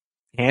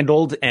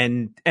handled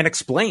and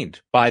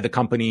explained by the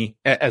company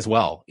as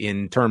well,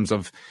 in terms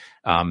of,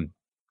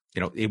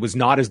 it was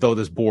not as though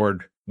this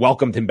board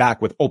welcomed him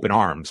back with open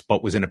arms,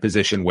 but was in a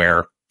position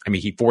where,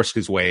 he forced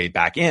his way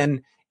back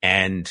in,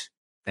 and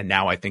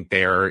now I think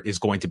there is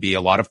going to be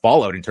a lot of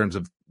fallout in terms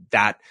of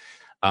that,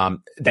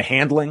 the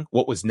handling,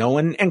 what was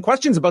known, and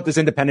questions about this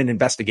independent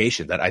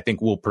investigation that I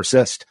think will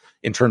persist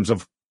in terms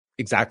of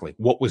exactly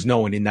what was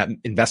known in that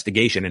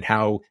investigation, and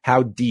how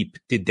deep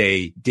did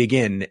they dig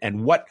in,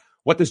 and what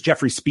does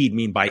Jeffrey Speed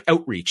mean by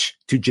outreach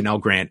to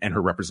Janelle Grant and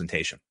her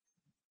representation?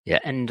 Yeah,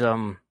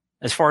 and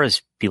as far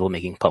as people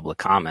making public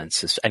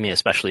comments,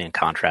 especially in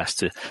contrast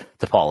to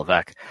Paul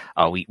Levesque,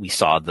 we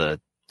saw the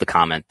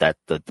comment that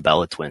the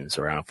Bella twins,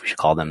 or I don't know if we should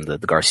call them the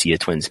Garcia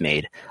twins,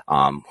 made,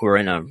 who are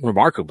in a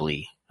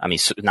remarkably,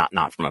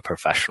 not from a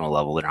professional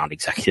level, they're not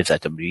executives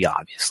at WWE,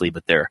 obviously,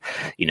 but they're,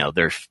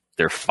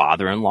 their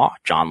father-in-law,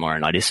 John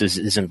Laurinaitis,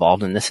 is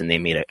involved in this, and they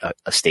made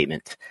a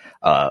statement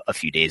a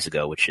few days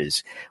ago, which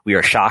is, we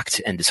are shocked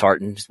and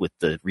disheartened with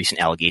the recent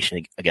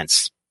allegations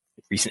against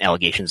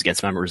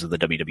members of the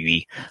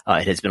WWE.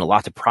 It has been a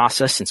lot to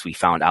process since we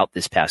found out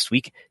this past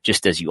week,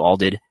 just as you all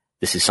did.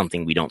 This is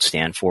something we don't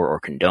stand for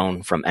or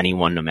condone from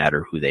anyone, no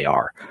matter who they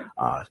are.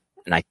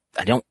 And I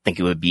don't think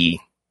it would be,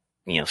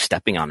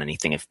 stepping on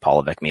anything if Paul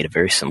Levesque made a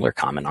very similar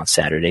comment on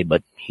Saturday,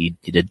 but he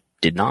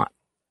did not.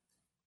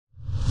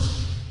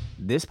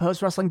 This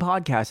post-wrestling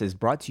podcast is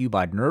brought to you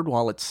by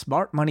NerdWallet's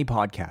Smart Money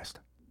Podcast.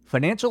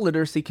 Financial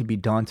literacy can be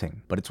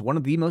daunting, but it's one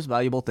of the most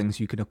valuable things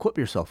you can equip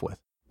yourself with.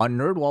 On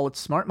NerdWallet's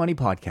Smart Money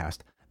Podcast,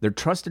 their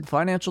trusted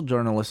financial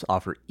journalists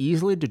offer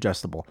easily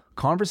digestible,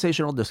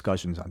 conversational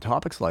discussions on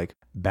topics like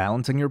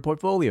balancing your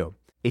portfolio.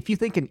 If you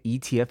think an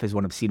ETF is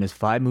one of Cena's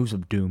 5 moves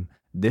of doom,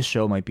 this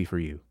show might be for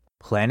you.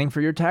 Planning for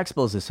your tax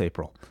bills this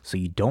April, so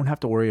you don't have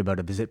to worry about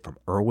a visit from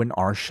Erwin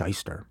R.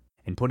 Shyster.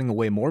 And putting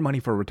away more money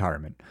for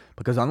retirement,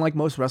 because unlike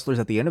most wrestlers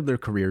at the end of their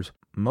careers,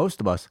 most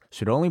of us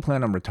should only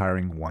plan on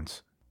retiring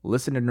once.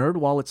 Listen to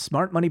NerdWallet's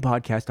Smart Money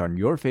Podcast on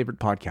your favorite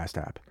podcast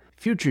app.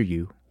 Future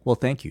you will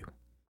thank you.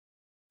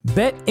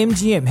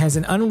 BetMGM has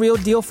an unreal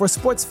deal for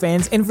sports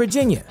fans in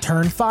Virginia.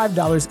 Turn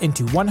 $5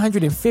 into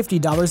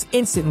 $150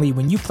 instantly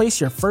when you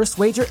place your first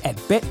wager at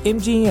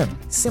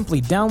BetMGM. Simply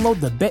download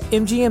the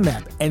BetMGM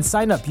app and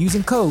sign up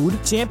using code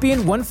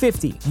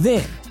Champion150.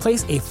 Then,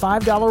 place a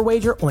 $5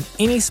 wager on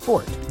any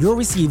sport. You'll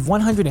receive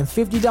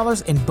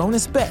 $150 in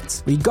bonus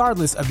bets,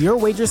 regardless of your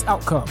wager's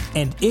outcome.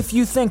 And if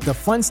you think the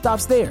fun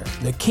stops there,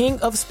 the king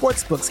of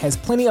sportsbooks has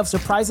plenty of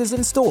surprises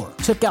in store.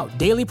 Check out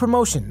daily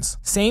promotions,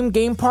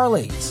 same-game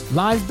parlays,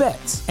 live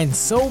bets, and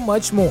so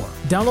much more.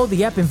 Download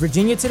the app in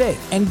Virginia today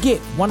and get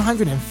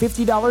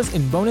 $150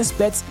 in bonus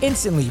bets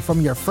instantly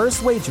from your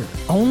first wager.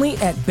 Only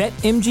at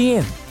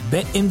BetMGM.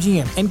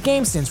 BetMGM and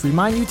GameSense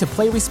remind you to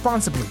play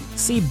responsibly.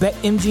 See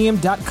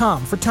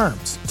BetMGM.com for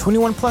terms.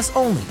 21 plus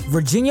only.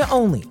 Virginia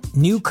only.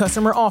 New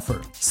customer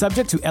offer.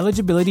 Subject to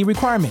eligibility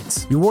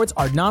requirements. Rewards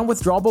are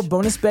non-withdrawable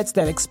bonus bets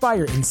that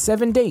expire in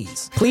 7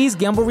 days. Please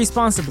gamble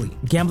responsibly.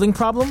 Gambling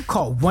problem?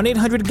 Call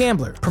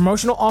 1-800-GAMBLER.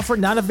 Promotional offer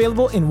not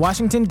available in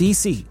Washington,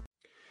 D.C.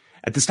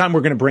 At this time,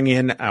 we're going to bring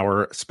in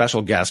our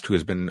special guest who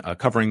has been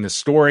covering this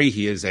story.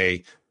 He is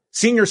a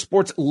senior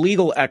sports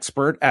legal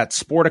expert at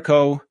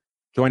Sportico.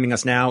 Joining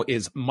us now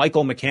is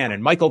Michael McMahon.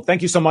 And Michael,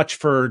 thank you so much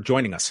for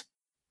joining us.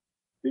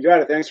 You got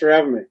it. Thanks for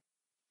having me.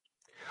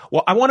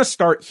 Well, I want to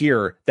start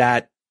here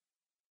that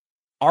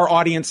our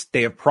audience,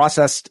 they have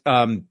processed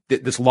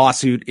this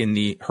lawsuit in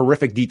the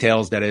horrific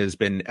details that has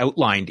been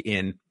outlined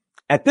in.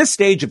 At this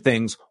stage of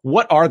things,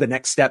 what are the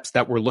next steps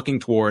that we're looking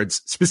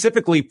towards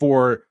specifically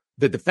for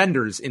the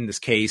defenders in this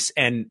case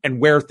and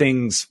where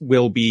things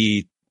will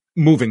be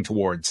moving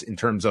towards in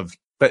terms of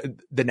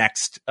the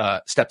next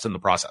steps in the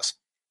process?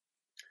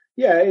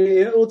 Yeah,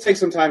 it will take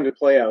some time to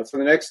play out. So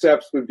the next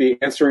steps would be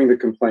answering the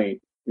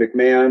complaint.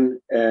 McMahon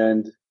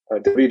and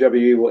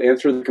WWE will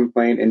answer the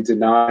complaint and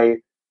deny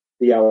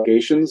the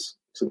allegations.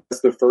 So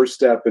that's the first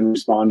step in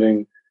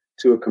responding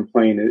to a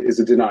complaint is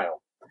a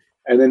denial.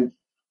 And then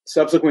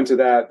subsequent to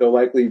that, they'll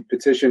likely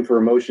petition for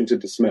a motion to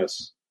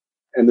dismiss.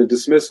 And the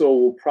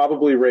dismissal will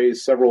probably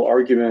raise several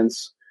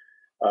arguments,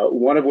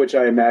 one of which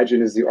I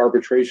imagine is the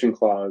arbitration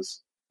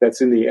clause that's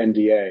in the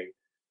NDA,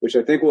 which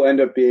I think will end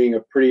up being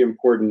a pretty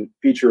important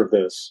feature of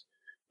this.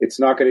 It's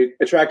not going to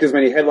attract as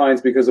many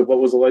headlines because of what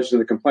was alleged in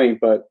the complaint,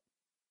 but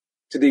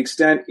to the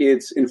extent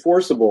it's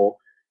enforceable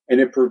and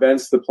it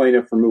prevents the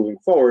plaintiff from moving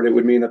forward, it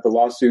would mean that the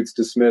lawsuit's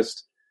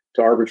dismissed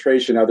to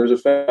arbitration. Now, there's a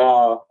federal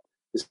law,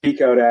 the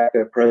Speak Out Act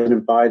that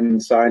President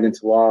Biden signed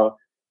into law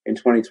in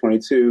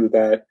 2022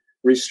 that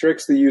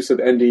restricts the use of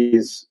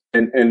NDAs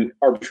and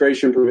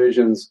arbitration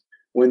provisions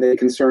when they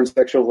concern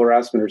sexual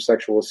harassment or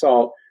sexual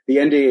assault. The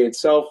NDA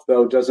itself,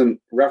 though, doesn't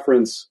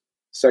reference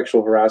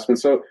sexual harassment.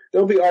 So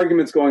there'll be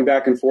arguments going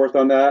back and forth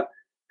on that,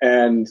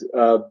 and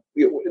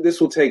this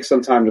will take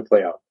some time to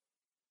play out.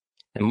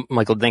 And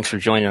Michael, thanks for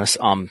joining us.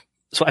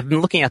 So I've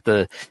been looking at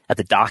the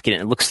docket,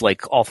 and it looks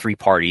like all three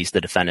parties, the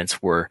defendants,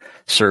 were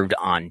served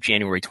on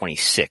January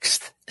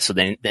 26th. So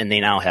then they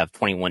now have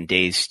 21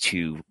 days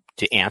to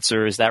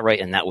answer. Is that right?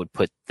 And that would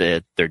put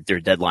their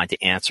deadline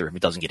to answer, if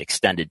it doesn't get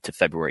extended, to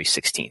February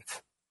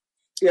 16th.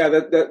 Yeah,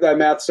 that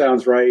math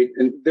sounds right.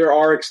 And there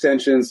are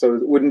extensions, so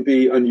it wouldn't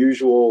be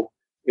unusual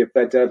if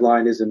that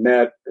deadline isn't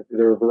met.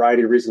 There are a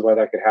variety of reasons why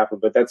that could happen,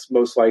 but that's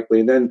most likely.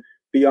 And then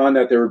beyond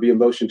that, there would be a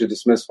motion to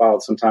dismiss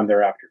filed sometime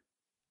thereafter.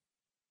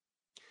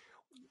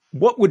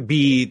 What would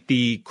be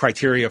the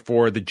criteria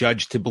for the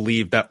judge to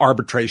believe that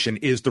arbitration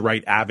is the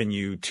right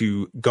avenue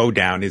to go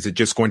down? Is it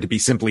just going to be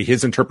simply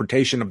his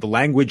interpretation of the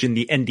language in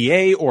the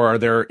NDA, or are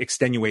there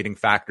extenuating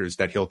factors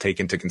that he'll take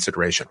into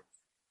consideration?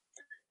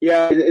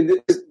 Yeah,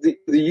 the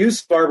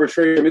use of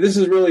arbitration, I mean, this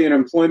is really an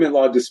employment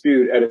law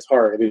dispute at its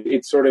heart. I mean,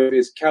 it sort of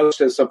is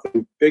couched as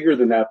something bigger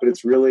than that, but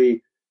it's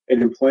really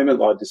an employment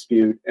law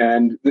dispute.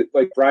 And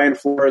like Brian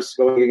Flores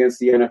going against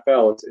the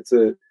NFL,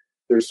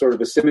 there's sort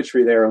of a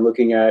symmetry there in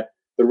looking at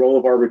the role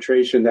of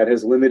arbitration that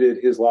has limited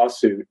his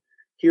lawsuit.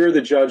 Here,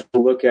 the judge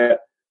will look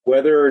at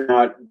whether or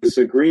not this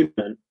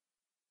agreement,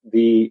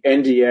 the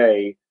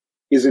NDA,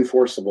 is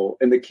enforceable.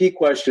 And the key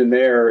question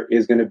there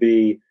is going to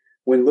be,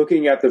 when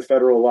looking at the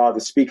federal law,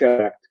 the Speak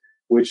Out Act,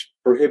 which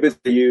prohibits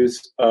the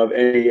use of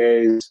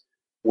NDAs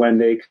when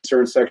they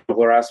concern sexual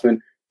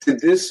harassment, did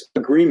this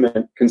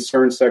agreement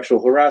concern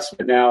sexual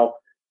harassment? Now,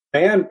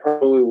 Anne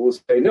probably will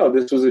say, no,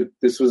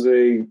 this was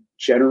a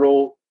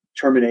general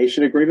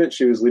termination agreement.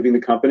 She was leaving the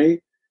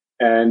company,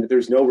 and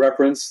there's no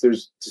reference to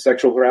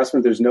sexual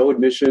harassment. There's no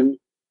admission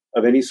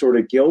of any sort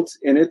of guilt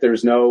in it.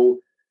 There's no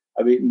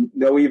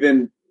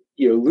even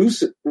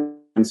loose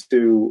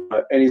to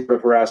any sort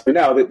of harassment.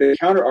 Now, the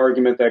counter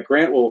argument that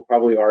Grant will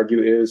probably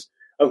argue is,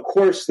 of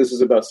course, this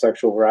is about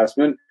sexual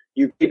harassment.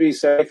 You paid me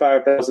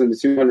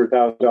 $75,000 to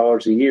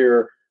 $200,000 a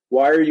year.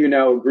 Why are you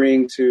now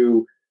agreeing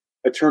to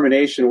a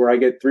termination where I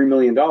get $3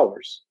 million?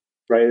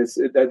 Right?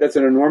 That's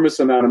an enormous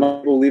amount of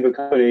money. People leave a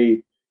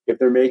company if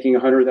they're making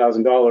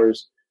 $100,000.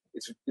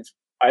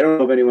 I don't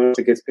know of anyone else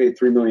that gets paid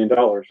 $3 million.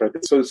 Right?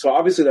 So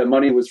obviously that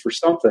money was for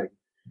something,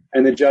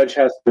 and the judge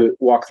has to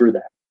walk through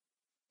that.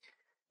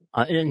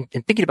 And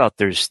thinking about,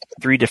 there's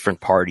three different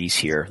parties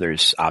here.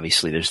 There's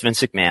Vince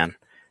McMahon,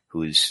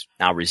 who's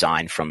now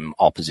resigned from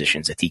all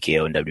positions at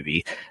TKO and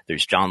WWE.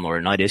 There's John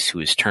Laurinaitis, who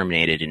was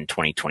terminated in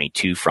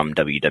 2022 from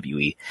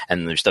WWE,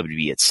 and there's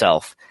WWE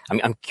itself.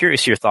 I'm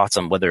curious your thoughts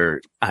on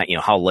whether,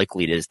 how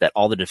likely it is that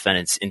all the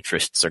defendants'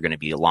 interests are going to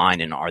be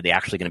aligned, and are they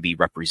actually going to be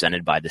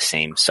represented by the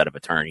same set of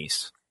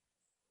attorneys?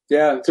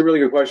 Yeah, it's a really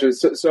good question.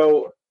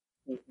 So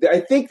I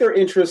think their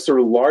interests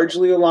are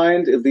largely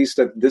aligned, at least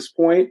at this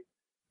point.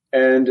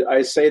 And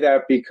I say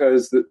that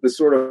because the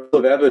sort of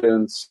pool of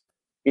evidence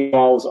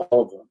involves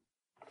all of them.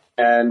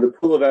 And the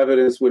pool of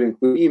evidence would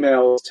include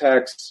emails,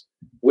 texts,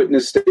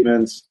 witness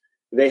statements.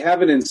 They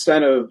have an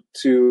incentive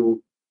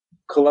to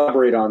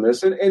collaborate on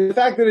this. And the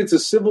fact that it's a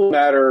civil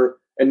matter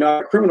and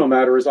not a criminal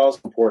matter is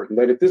also important.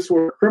 That if this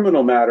were a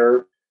criminal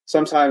matter,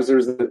 sometimes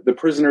there's the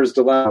prisoner's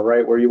dilemma,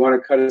 right, where you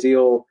want to cut a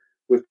deal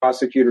with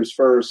prosecutors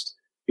first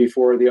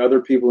before the other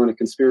people in a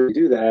conspiracy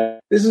do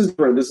that. This is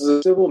different. This is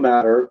a civil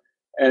matter.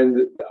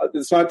 And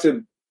it's not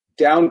to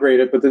downgrade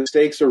it, but the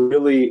stakes are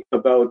really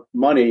about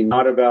money,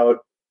 not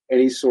about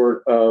any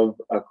sort of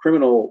a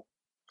criminal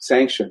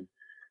sanction.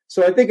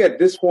 So I think at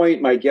this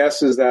point, my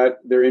guess is that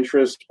their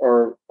interests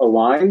are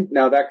aligned.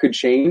 Now, that could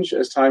change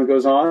as time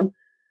goes on.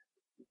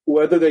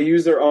 Whether they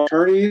use their own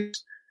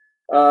attorneys,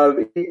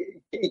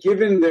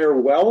 given their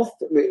wealth,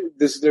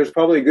 there's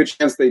probably a good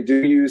chance they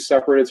do use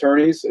separate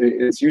attorneys.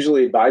 It's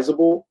usually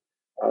advisable.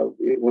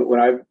 When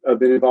I've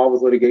been involved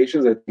with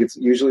litigations, I think it's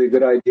usually a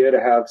good idea to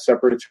have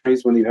separate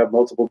attorneys when you have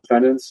multiple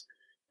defendants.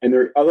 And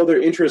although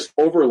their interests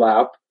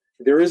overlap,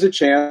 there is a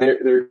chance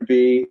there could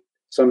be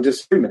some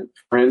disagreement.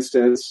 For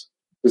instance,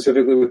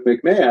 specifically with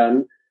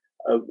McMahon,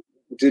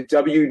 did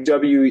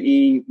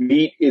WWE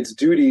meet its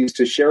duties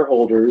to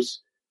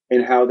shareholders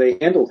in how they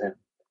handled him?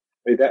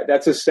 I mean,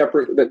 that's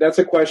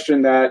a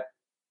question that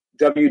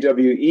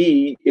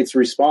WWE, its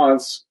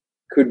response,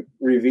 could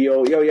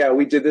reveal,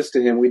 we did this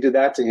to him, we did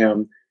that to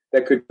him.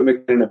 That could put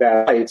McMahon in a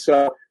bad light.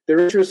 So their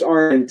interests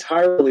aren't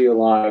entirely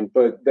aligned,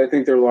 but I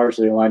think they're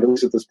largely aligned, at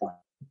least at this point.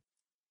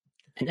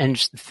 And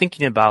just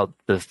thinking about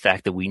the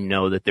fact that we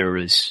know that there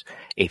was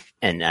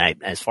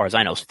as far as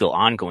I know, still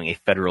ongoing, a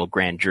federal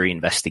grand jury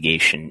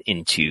investigation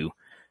into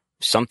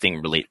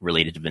something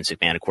related to Vince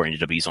McMahon, according to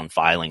W's own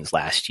filings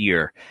last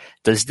year.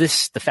 Does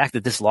the fact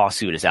that this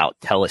lawsuit is out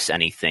tell us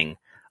anything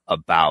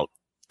about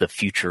the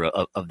future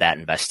of that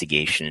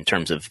investigation in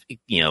terms of,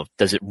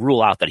 does it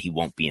rule out that he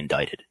won't be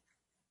indicted?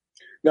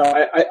 No,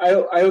 I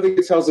don't think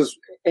it tells us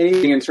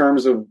anything in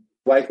terms of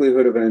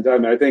likelihood of an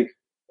indictment. I think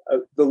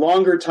the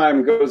longer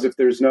time goes, if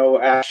there's no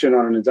action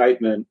on an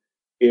indictment,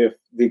 if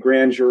the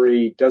grand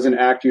jury doesn't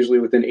act usually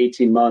within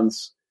 18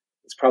 months,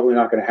 it's probably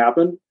not going to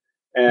happen.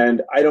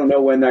 And I don't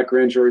know when that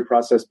grand jury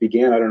process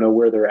began. I don't know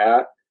where they're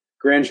at.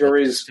 Grand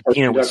juries the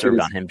subpoena was served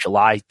on him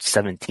July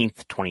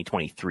 17th,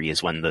 2023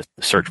 is when the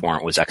search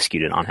warrant was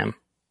executed on him.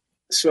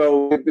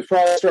 So it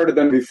probably started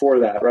then before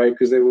that, right?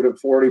 Because they would have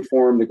already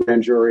formed the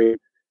grand jury.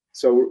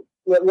 So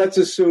let's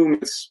assume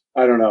it's,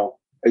 I don't know,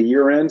 a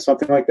year in,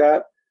 something like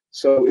that.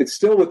 So it's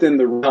still within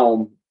the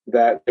realm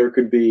that there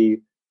could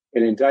be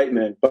an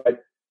indictment.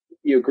 But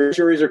grand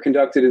juries are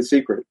conducted in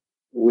secret.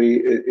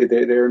 They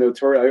are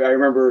notorious. I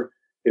remember,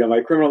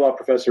 my criminal law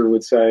professor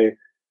would say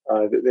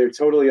that they're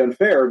totally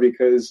unfair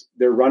because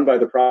they're run by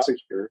the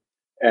prosecutor.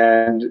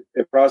 And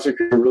if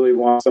prosecutor really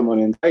wants someone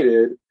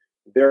indicted,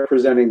 they're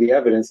presenting the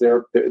evidence.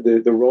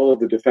 The role of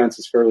the defense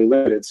is fairly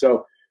limited.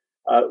 So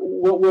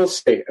we'll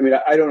see. I mean,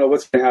 I don't know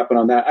what's going to happen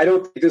on that. I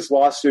don't think this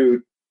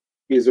lawsuit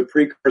is a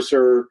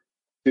precursor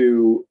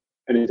to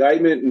an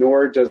indictment,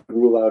 nor does it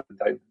rule out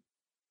indictment.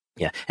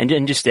 Yeah,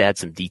 and just to add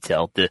some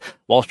detail, the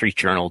Wall Street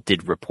Journal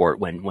did report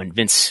when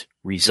Vince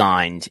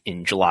resigned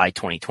in July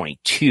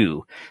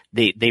 2022,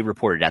 they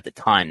reported at the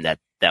time that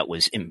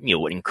was,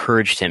 what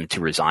encouraged him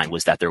to resign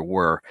was that there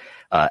were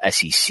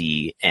SEC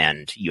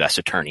and U.S.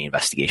 attorney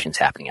investigations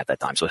happening at that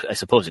time. So I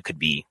suppose it could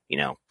be,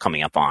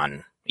 coming up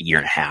on a year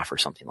and a half or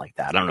something like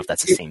that. I don't know if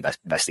that's the same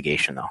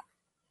investigation, though.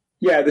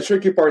 Yeah, the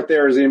tricky part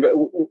there is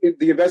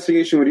the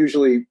investigation would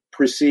usually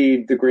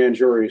precede the grand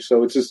jury.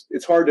 So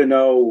it's hard to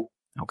know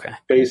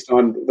based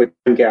on the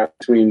gap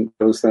between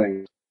those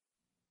things.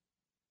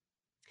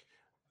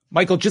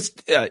 Michael,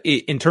 just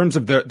in terms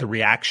of the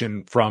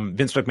reaction from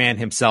Vince McMahon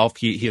himself,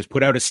 he has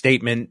put out a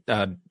statement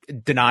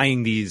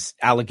denying these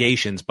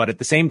allegations, but at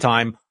the same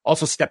time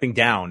also stepping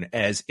down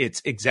as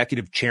its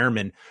executive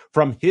chairman.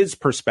 From his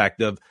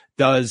perspective,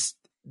 does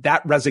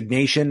that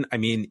resignation,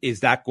 is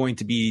that going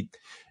to be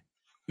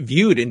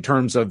viewed in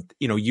terms of,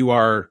 you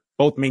are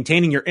both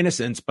maintaining your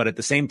innocence, but at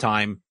the same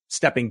time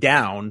stepping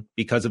down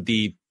because of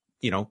the,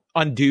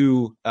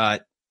 undue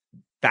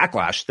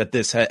backlash that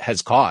this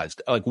has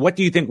caused? Like, what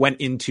do you think went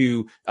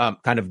into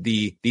kind of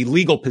the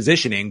legal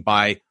positioning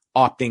by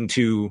opting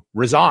to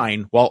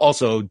resign while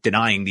also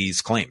denying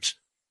these claims?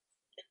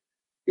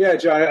 Yeah,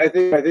 John, I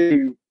think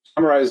you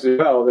summarized it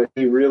well, that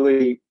he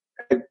really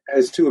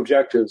has two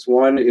objectives.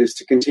 One is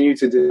to continue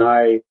to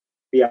deny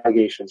the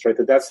allegations, right?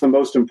 That's the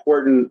most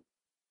important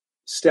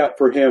step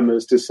for him,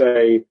 is to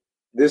say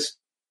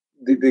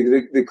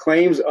the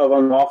claims of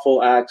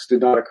unlawful acts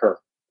did not occur.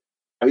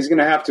 he's going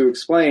to have to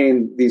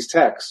explain these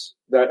texts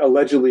that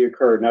allegedly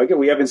occurred. Now, again,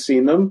 we haven't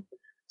seen them,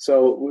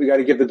 so we got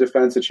to give the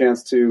defense a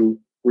chance to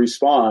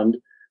respond.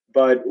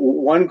 But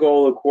one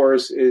goal, of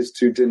course, is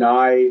to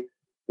deny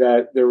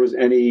that there was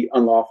any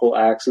unlawful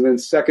acts. And then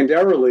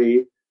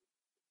secondarily,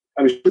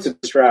 I mean, it's a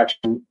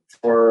distraction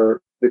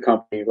for the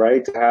company,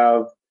 right? To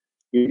have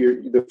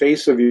the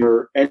face of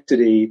your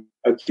entity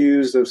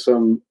accused of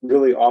some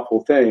really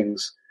awful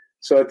things.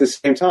 So at the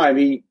same time,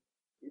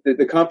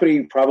 the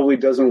company probably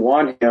doesn't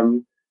want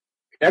him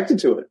connected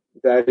to it.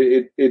 That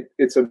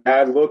it's a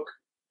bad look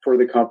for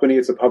the company.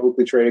 It's a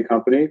publicly traded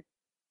company.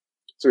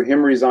 So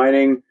him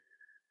resigning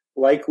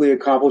likely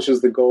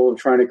accomplishes the goal of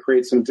trying to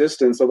create some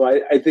distance.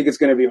 Although I think it's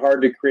going to be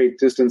hard to create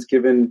distance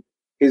given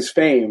his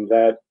fame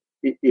that,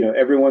 you know,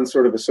 everyone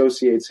sort of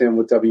associates him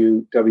with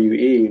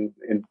WWE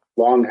and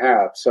long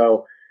have.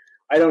 So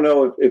I don't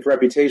know if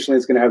reputationally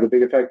it's going to have a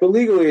big effect, but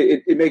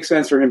legally it makes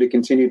sense for him to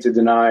continue to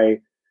deny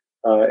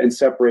and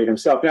separate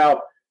himself.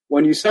 Now,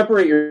 when you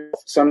separate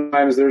yourself,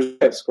 sometimes there's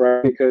risk,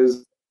 right?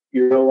 Because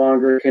you're no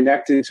longer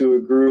connected to a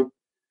group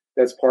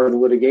that's part of the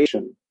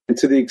litigation. And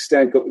to the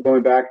extent,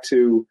 going back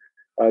to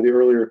the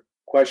earlier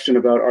question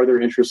about are their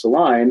interests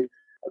aligned,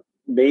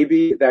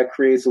 maybe that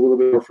creates a little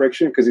bit of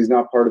friction because he's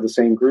not part of the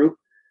same group.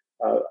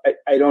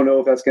 I don't know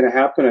if that's going to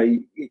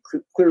happen. He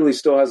clearly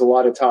still has a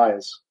lot of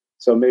ties,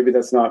 so maybe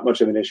that's not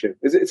much of an issue.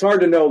 It's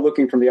hard to know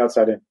looking from the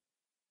outside in.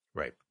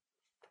 Right.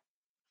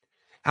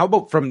 How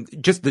about from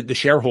just the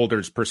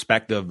shareholders'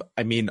 perspective?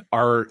 I mean,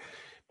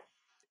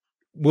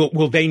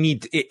 will they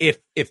need,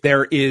 if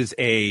there is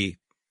a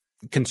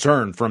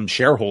concern from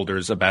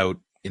shareholders about,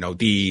 you know,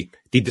 the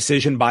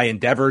decision by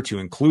Endeavor to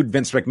include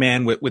Vince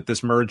McMahon with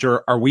this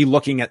merger, are we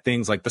looking at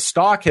things like the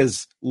stock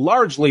has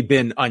largely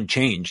been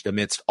unchanged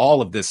amidst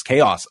all of this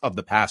chaos of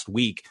the past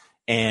week?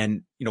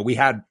 And, you know, we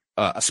had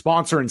a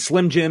sponsor in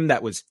Slim Jim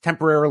that was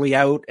temporarily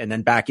out and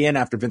then back in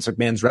after Vince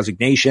McMahon's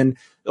resignation.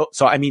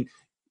 So, I mean,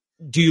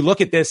 do you look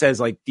at this as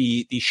like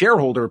the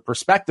shareholder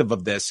perspective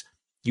of this?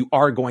 You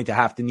are going to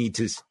have to need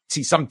to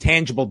see some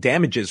tangible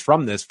damages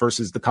from this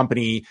versus the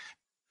company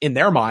in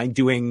their mind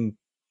doing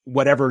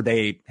whatever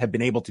they have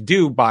been able to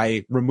do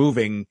by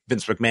removing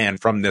Vince McMahon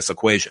from this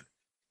equation.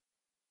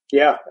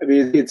 Yeah, I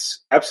mean,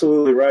 it's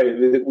absolutely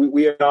right.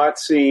 We have not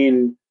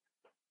seen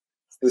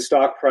the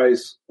stock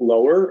price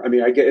lower. I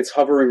mean, it's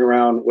hovering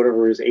around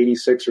whatever it is,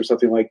 86 or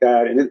something like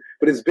that.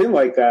 But it's been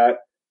like that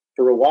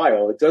for a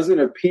while. It doesn't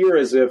appear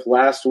as if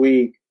last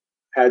week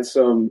had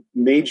some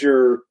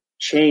major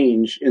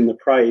change in the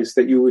price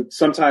that you would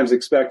sometimes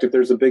expect if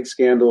there's a big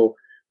scandal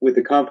with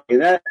the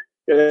company. And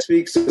that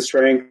speaks to the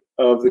strength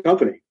of the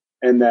company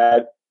and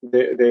that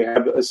they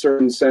have a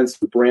certain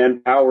sense of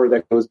brand power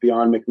that goes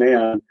beyond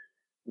McMahon,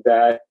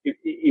 that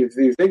if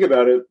you think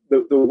about it,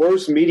 the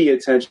worst media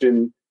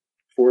attention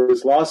for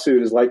this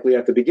lawsuit is likely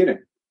at the beginning.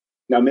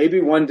 Now, maybe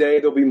one day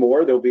there'll be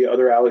more, there'll be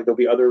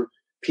other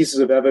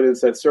pieces of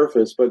evidence that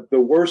surface, but the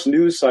worst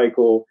news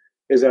cycle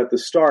is at the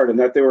start, and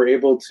that they were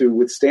able to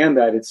withstand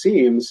that, it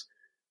seems,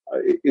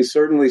 is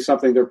certainly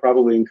something they're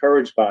probably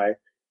encouraged by.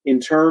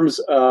 In terms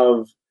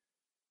of,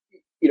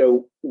 you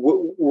know,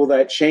 will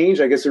that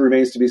change? I guess it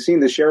remains to be seen.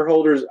 The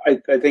shareholders,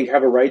 I think,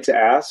 have a right to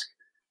ask,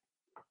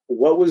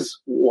 why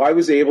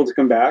was he able to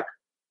come back?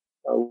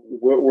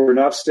 Were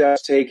enough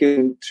steps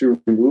taken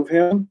to remove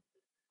him?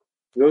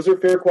 Those are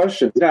fair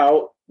questions.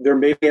 Now, there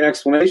may be an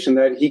explanation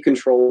that he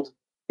controlled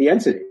the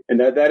entity, and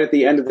that at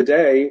the end of the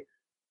day,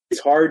 it's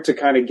hard to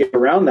kind of get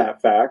around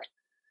that fact.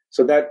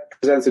 So that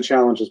presents a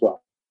challenge as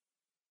well.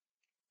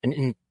 And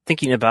in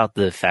thinking about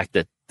the fact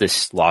that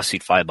this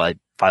lawsuit filed by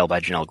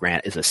Janelle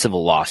Grant is a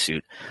civil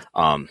lawsuit,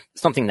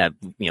 something that,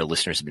 you know,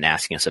 listeners have been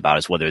asking us about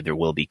is whether there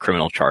will be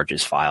criminal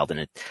charges filed.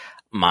 And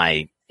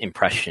my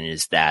impression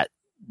is that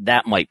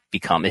might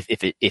become,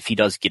 if he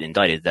does get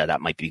indicted,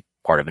 that might be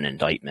part of an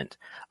indictment.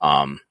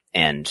 And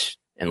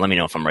let me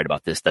know if I'm right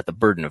about this, that the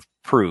burden of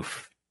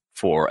proof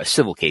for a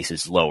civil case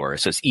is lower.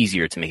 So it's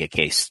easier to make a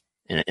case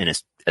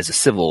as a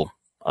civil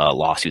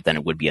lawsuit than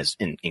it would be as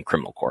in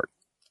criminal court.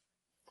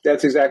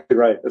 That's exactly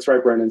right. That's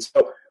right, Brendan.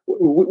 So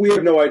we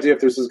have no idea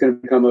if this is going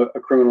to become a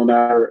criminal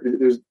matter.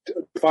 The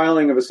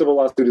filing of a civil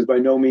lawsuit is by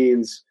no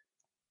means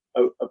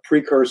a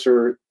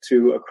precursor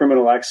to a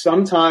criminal act.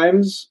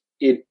 Sometimes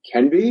it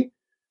can be.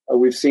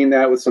 We've seen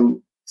that with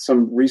some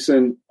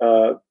recent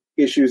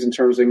issues in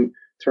terms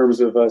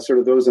of sort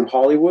of those in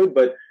Hollywood.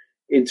 But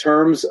in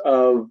terms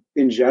of,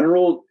 in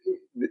general,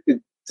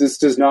 this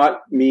does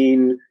not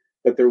mean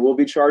that there will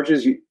be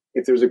charges.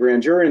 If there's a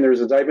grand jury and there's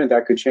an indictment,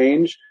 that could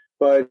change.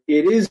 But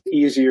it is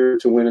easier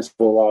to win a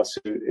civil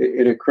lawsuit.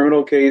 In a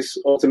criminal case,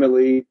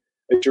 ultimately,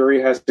 a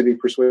jury has to be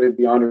persuaded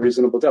beyond a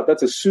reasonable doubt.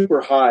 That's a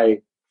super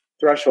high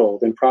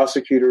threshold, and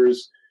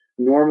prosecutors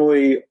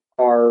normally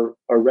are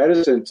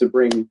reticent to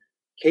bring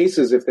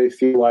cases if they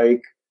feel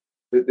like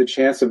the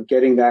chance of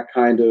getting that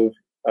kind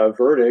of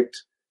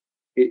verdict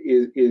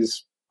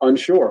is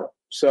unsure.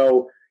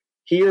 So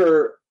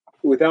here,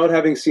 without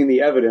having seen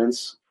the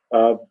evidence,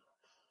 the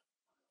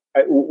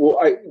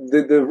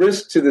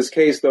risk to this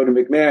case, though, to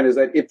McMahon is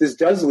that if this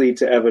does lead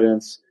to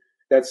evidence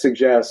that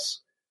suggests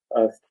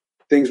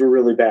things were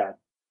really bad.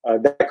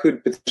 That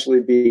could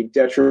potentially be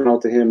detrimental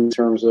to him in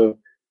terms of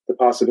the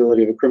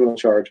possibility of a criminal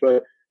charge.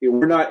 But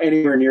we're not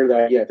anywhere near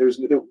that yet.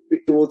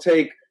 It will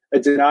take a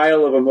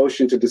denial of a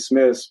motion to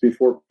dismiss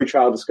before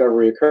pretrial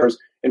discovery occurs.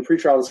 And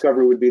pretrial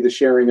discovery would be the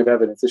sharing of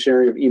evidence, the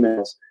sharing of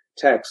emails,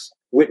 texts,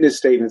 witness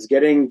statements,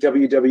 getting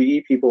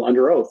WWE people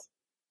under oath,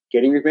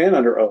 getting McMahon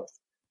under oath.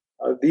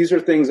 These are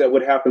things that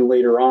would happen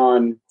later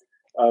on,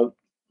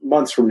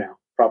 months from now,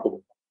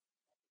 probably.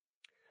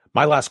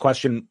 My last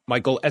question,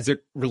 Michael, as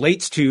it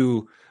relates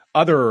to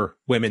other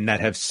women that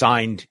have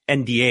signed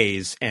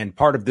NDAs, and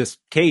part of this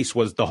case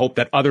was the hope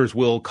that others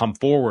will come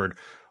forward.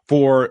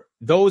 For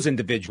those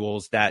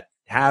individuals that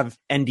have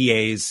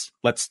NDAs,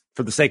 let's,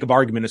 for the sake of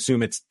argument,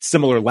 assume it's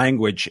similar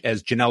language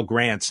as Janelle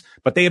Grant's,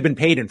 but they have been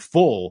paid in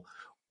full.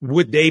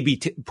 Would they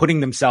be putting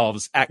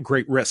themselves at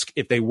great risk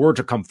if they were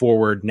to come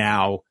forward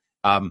now,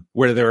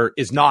 where there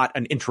is not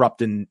an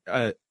interrupting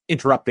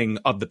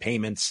of the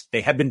payments?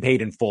 They have been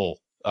paid in full.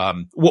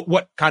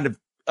 What kind of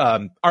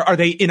are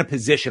they in a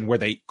position where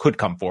they could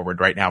come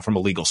forward right now from a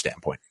legal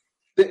standpoint?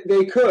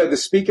 They could. The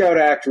Speak Out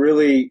Act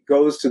really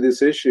goes to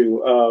this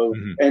issue of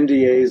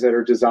NDAs that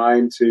are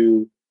designed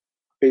to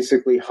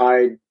basically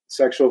hide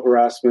sexual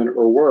harassment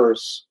or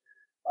worse.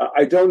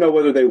 I don't know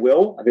whether they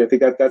will. I mean, I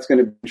think that's going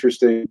to be an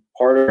interesting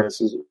part of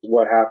this is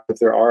what happens if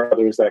there are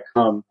others that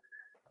come.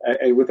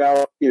 And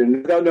without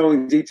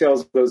knowing the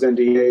details of those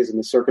NDAs and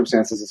the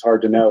circumstances, it's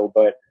hard to know.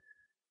 But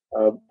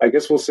I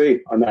guess we'll see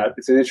on that.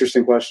 It's an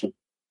interesting question.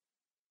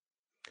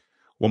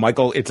 Well,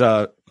 Michael, it's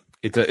a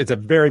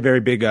very,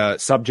 very big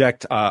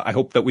subject. I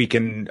hope that we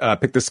can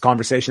pick this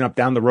conversation up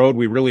down the road.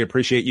 We really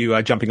appreciate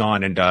you jumping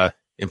on and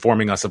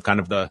informing us of kind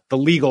of the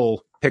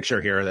legal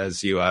picture here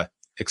as you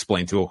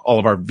explained to all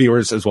of our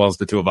viewers as well as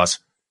the two of us.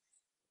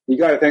 You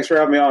got it. Thanks for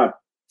having me on.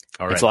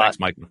 All right. Thanks,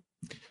 Michael.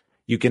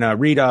 You can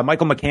read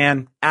Michael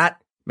McCann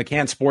at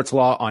McCann Sports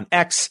Law on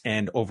X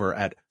and over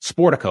at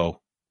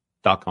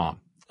sportico.com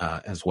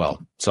as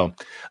well. So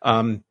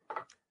I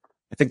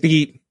think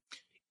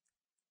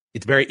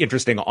it's very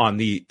interesting on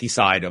the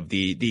side of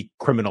the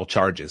criminal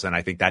charges. And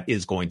I think that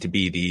is going to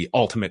be the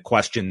ultimate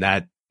question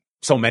that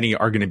so many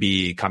are going to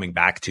be coming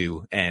back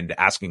to and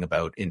asking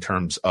about in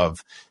terms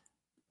of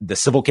the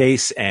civil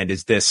case. And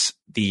is this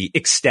the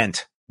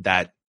extent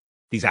that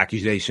these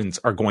accusations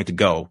are going to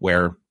go,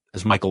 where,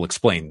 as Michael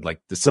explained,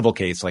 like the civil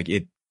case, like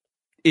it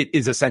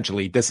is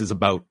essentially, this is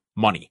about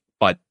money,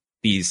 but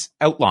these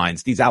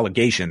outlines, these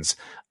allegations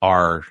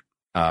are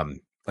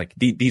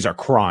these are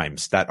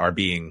crimes that are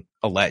being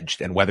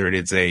alleged, and whether it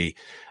is a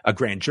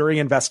grand jury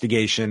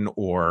investigation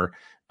or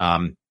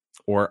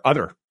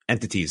other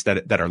entities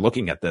that are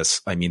looking at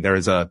this, I mean, there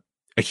is a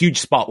huge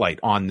spotlight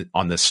on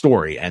this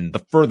story, and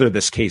the further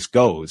this case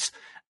goes,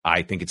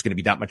 I think it's going to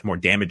be that much more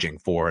damaging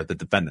for the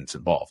defendants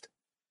involved.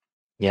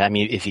 Yeah, I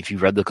mean, if you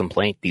read the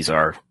complaint, these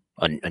are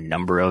a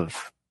number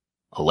of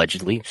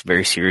allegedly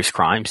very serious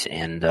crimes,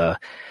 and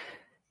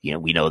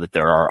we know that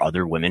there are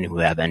other women who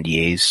have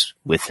NDAs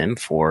with him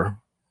for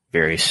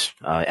various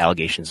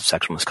allegations of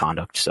sexual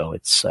misconduct. So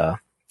it's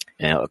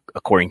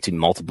according to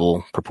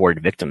multiple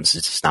purported victims,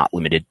 it's not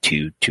limited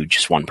to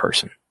just one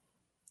person.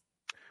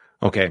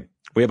 Okay.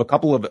 We have a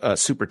couple of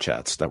super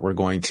chats that we're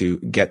going to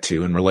get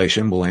to in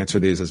relation. We'll answer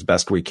these as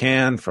best we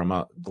can from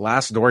a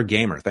Glassdoor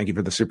Gamer. Thank you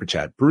for the super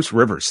chat. Bruce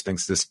Rivers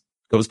thinks this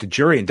goes to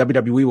jury and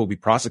WWE will be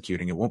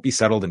prosecuting. It won't be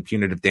settled, and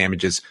punitive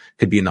damages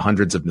could be in the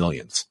hundreds of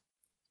millions.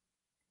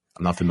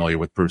 I'm not familiar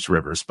with Bruce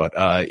Rivers, but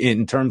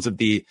in terms of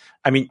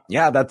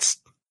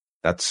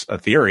that's a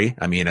theory.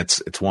 I mean,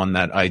 it's one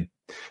that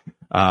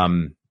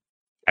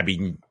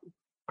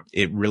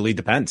it really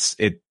depends.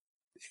 It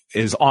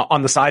is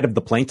on the side of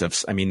the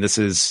plaintiffs. I mean, this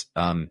is,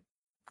 I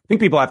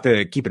think people have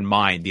to keep in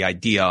mind the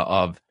idea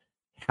of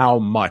how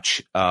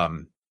much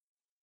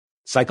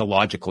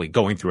psychologically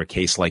going through a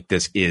case like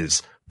this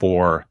is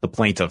for the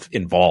plaintiff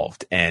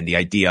involved, and the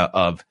idea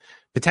of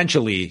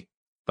potentially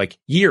like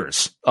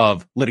years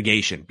of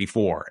litigation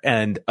before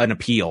and an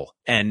appeal,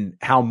 and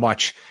how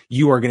much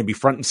you are going to be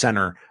front and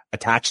center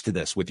attached to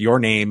this with your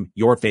name,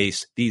 your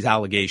face, these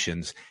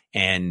allegations.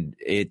 And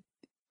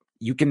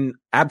you can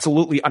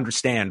absolutely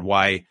understand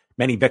why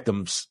many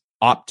victims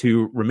opt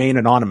to remain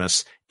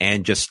anonymous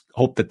and just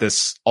hope that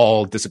this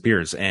all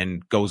disappears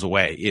and goes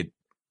away.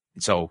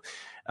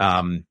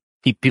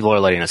 People are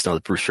letting us know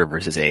that Bruce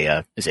Rivers is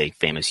a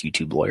famous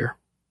YouTube lawyer.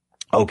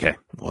 Okay.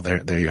 Well,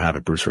 there you have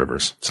it, Bruce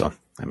Rivers. So,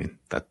 I mean,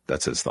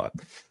 that's his thought.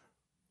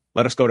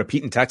 Let us go to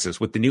Pete in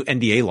Texas. With the new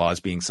NDA laws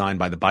being signed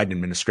by the Biden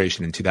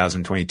administration in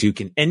 2022,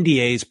 can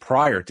NDAs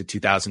prior to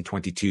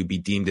 2022 be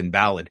deemed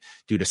invalid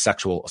due to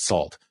sexual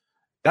assault?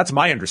 That's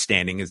my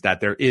understanding, is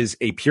that there is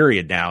a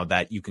period now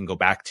that you can go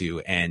back to,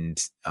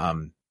 and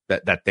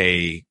that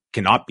they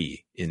cannot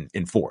be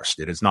enforced.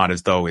 It is not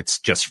as though it's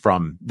just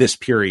from this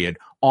period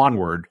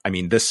onward. I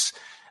mean, this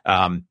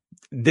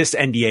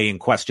NDA in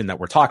question that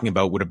we're talking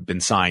about would have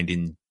been signed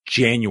in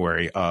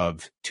January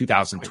of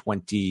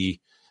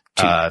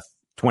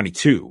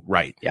 2022,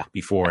 right? Yeah.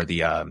 Before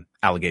the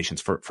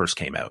allegations first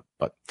came out.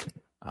 But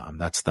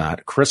That's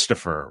that.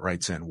 Christopher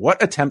writes in,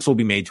 what attempts will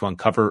be made to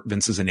uncover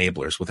Vince's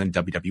enablers within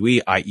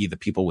WWE, i.e. the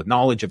people with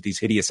knowledge of these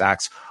hideous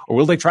acts, or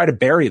will they try to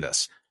bury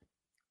this?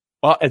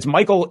 Well, as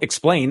Michael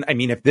explained, I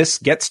mean, if this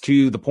gets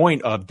to the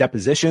point of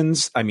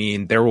depositions, I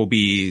mean, there will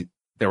be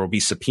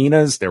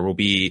subpoenas. There will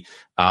be,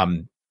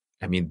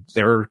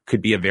 there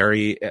could be a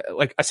very,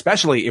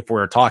 especially if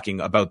we're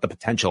talking about the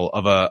potential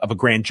of a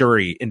grand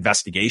jury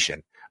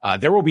investigation,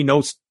 there will be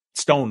no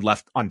stone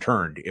left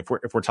unturned if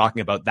we're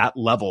talking about that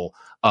level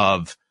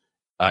of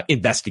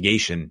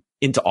investigation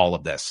into all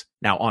of this.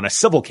 Now, on a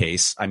civil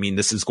case, I mean,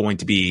 this is going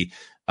to be,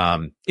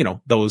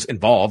 those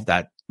involved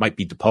that might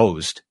be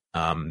deposed.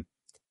 And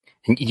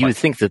you would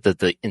think that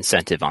the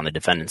incentive on the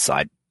defendant's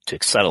side to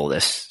settle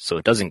this, so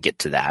it doesn't get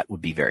to that, would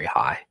be very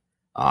high.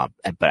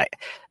 But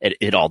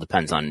it all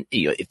depends on,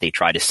 if they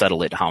try to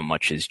settle it, how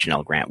much is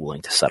Janelle Grant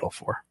willing to settle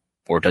for,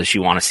 or does she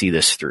want to see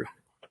this through?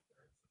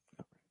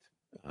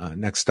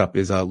 Next up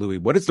is Louis.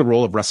 What is the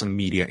role of wrestling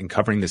media in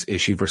covering this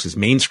issue versus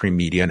mainstream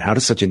media, and how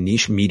does such a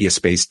niche media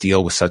space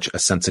deal with such a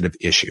sensitive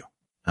issue?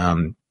 I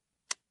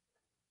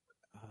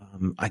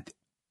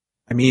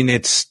mean,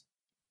 it's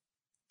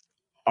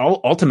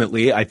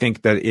ultimately, I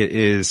think that it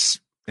is,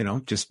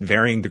 just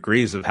varying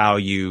degrees of how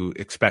you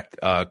expect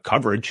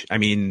coverage. I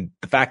mean,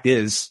 the fact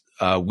is,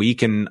 we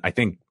can, I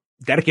think,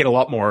 dedicate a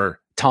lot more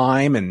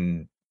time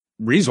and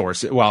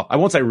resources. Well, I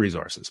won't say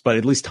resources, but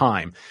at least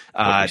time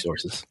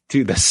resources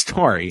to the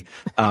story.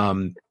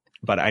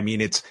 But I mean,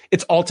 it's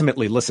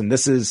ultimately, listen,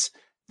 this is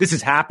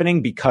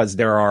happening because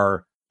there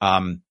are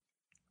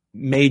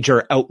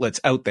major outlets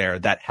out there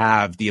that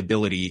have the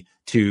ability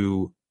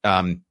to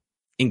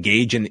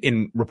engage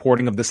in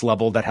reporting of this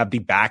level, that have the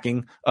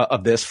backing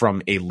of this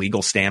from a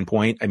legal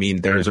standpoint. I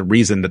mean, there's a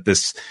reason that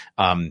this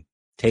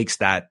takes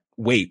that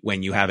weight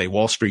when you have a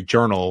Wall Street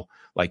Journal,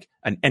 like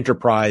an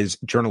enterprise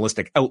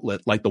journalistic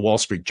outlet like the Wall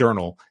Street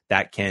Journal,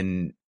 that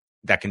can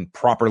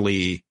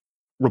properly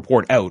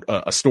report out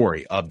a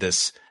story of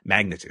this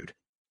magnitude.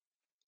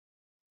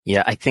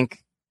 Yeah, I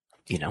think,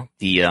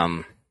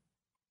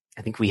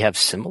 I think we have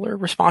similar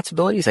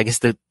responsibilities. I guess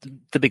the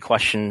big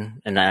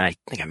question, and I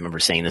think I remember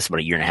saying this about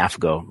a year and a half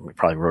ago, we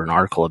probably wrote an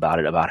article about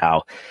it, about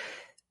how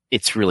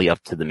it's really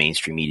up to the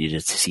mainstream media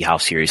to see how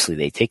seriously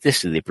they take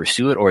this. Do they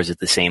pursue it, or is it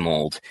the same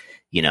old,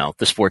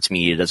 the sports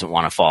media doesn't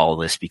want to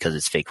follow this because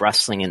it's fake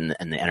wrestling, and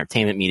the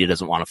entertainment media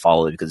doesn't want to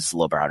follow it because it's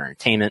lowbrow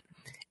entertainment,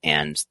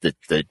 and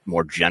the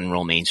more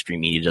general mainstream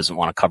media doesn't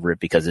want to cover it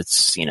because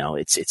it's,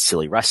 it's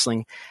silly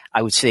wrestling.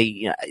 I would say,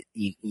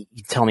 you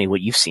tell me what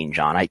you've seen,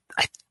 John.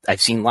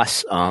 I've seen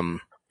less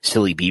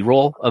silly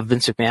B-roll of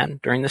Vince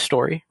McMahon during this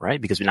story,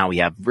 right? Because now we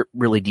have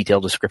really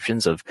detailed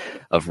descriptions of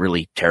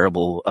really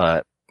terrible,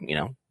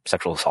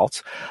 sexual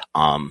assaults.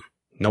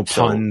 No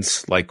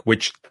puns,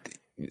 which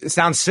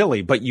sounds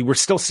silly, but you were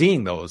still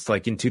seeing those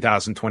in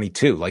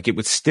 2022. It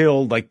was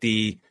still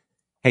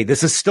hey,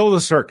 this is still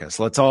the circus.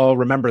 Let's all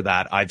remember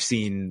that. I've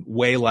seen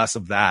way less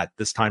of that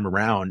this time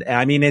around. And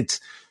I mean, it's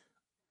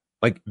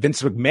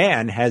Vince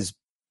McMahon has,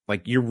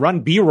 you run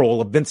B-roll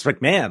of Vince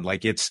McMahon.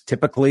 It's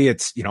typically,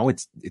 it's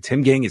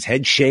him getting his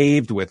head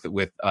shaved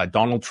with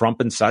Donald Trump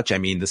and such. I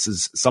mean, this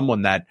is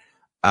someone that,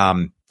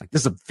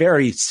 this is a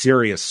very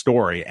serious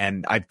story.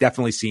 And I've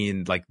definitely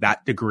seen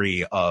that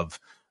degree of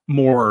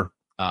more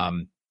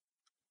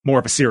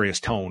of a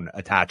serious tone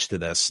attached to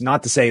this.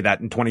 Not to say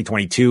that in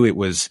 2022 it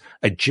was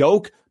a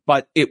joke,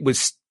 but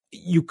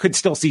you could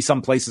still see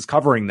some places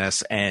covering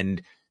this,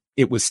 and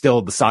it was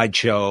still the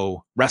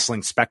sideshow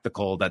wrestling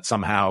spectacle that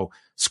somehow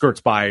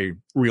skirts by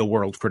real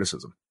world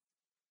criticism.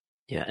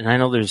 Yeah. And I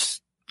know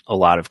there's a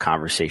lot of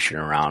conversation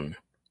around,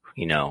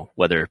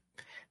 whether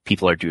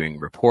people are doing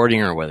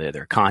reporting or whether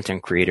they're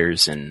content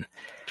creators. And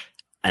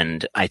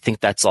I think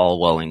that's all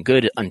well and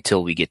good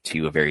until we get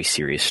to a very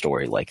serious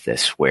story like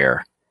this,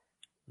 where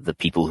the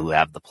people who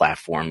have the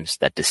platforms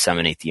that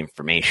disseminate the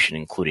information,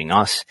 including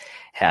us,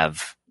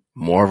 have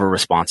more of a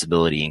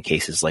responsibility in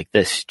cases like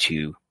this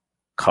to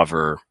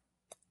cover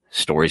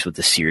stories with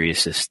the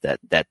seriousness that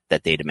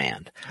they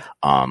demand.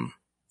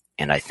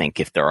 And I think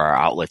if there are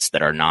outlets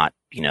that are not,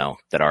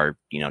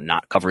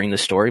 not covering the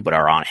story, but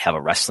have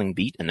a wrestling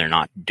beat, and they're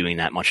not doing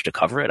that much to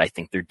cover it, I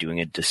think they're doing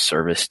a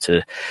disservice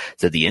to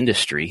the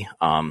industry,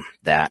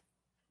 that,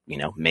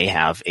 may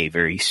have a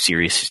very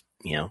serious,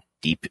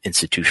 deep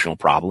institutional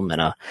problem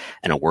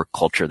and a work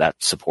culture that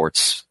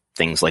supports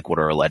things like what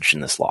are alleged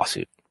in this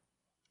lawsuit.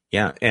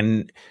 Yeah.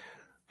 And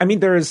I mean,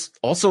 there is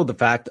also the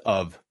fact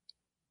of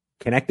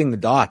connecting the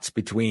dots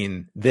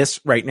between this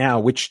right now,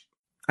 which,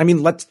 I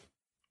mean,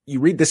 you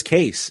read this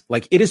case,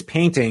 it is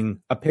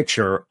painting a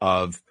picture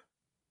of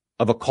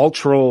a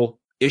cultural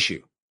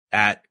issue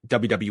at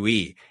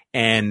WWE.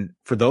 And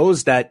for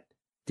those that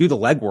do the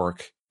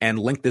legwork and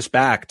link this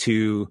back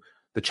to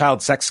the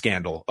child sex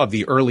scandal of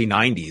the early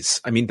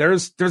 90s, I mean,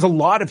 there's a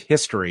lot of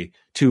history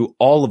to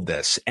all of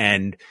this,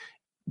 and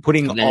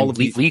putting all of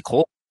these. Lee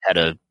Cole had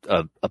a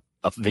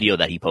video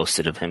that he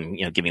posted of him,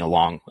 giving a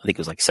long, I think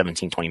it was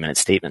 17, 20-minute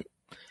statement.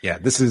 Yeah,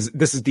 this is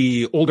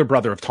the older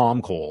brother of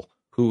Tom Cole,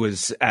 who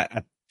was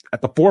at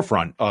the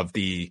forefront of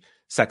the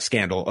sex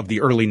scandal of the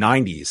early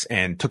 90s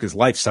and took his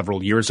life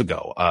several years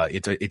ago.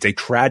 It's a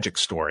tragic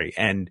story.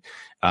 And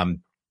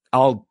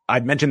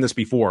I've mentioned this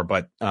before,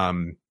 but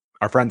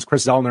our friends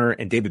Chris Zellner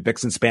and David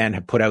Bixenspan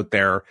have put out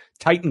their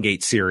Titan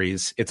Gate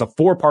series. It's a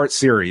 4-part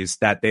series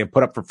that they have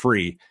put up for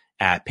free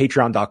at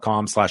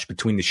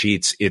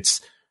patreon.com/betweenthesheets. It's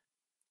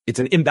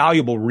an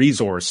invaluable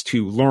resource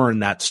to learn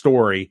that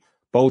story,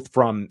 both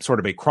from sort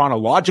of a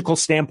chronological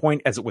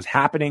standpoint as it was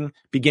happening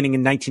beginning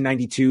in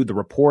 1992, the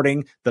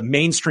reporting, the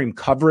mainstream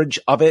coverage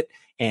of it,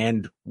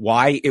 and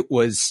why it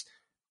was,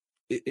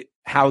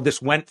 how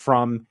this went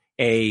from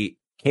a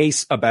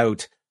case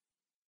about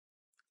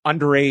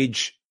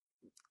underage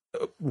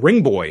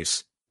ring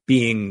boys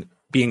being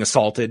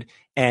assaulted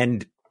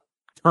and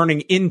turning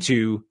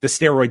into the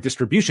steroid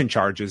distribution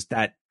charges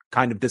that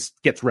kind of this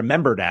gets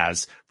remembered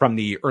as from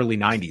the early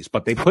 90s.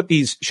 But they put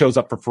these shows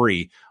up for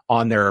free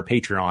on their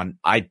Patreon.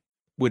 I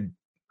would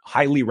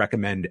highly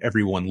recommend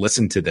everyone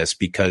listen to this,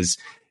 because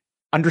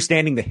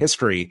understanding the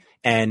history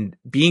and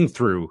being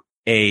through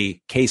a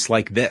case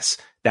like this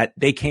that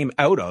they came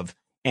out of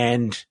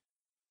and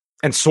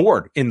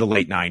soared in the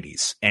late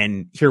 90s.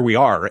 And here we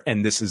are.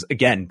 And this is,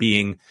 again,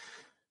 being,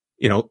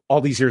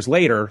 all these years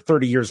later,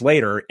 30 years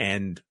later,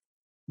 and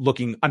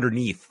looking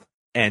underneath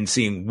and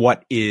seeing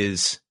what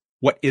is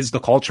the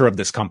culture of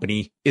this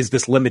company. Is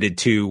this limited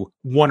to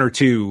one or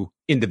two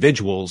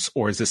individuals,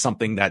 or is this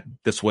something that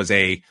this was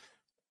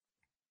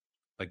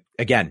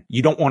again,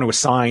 you don't want to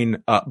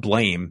assign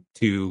blame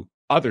to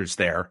others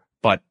there,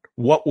 but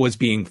what was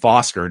being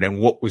fostered and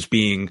what was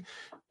being,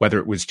 whether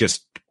it was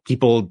just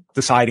people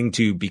deciding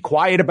to be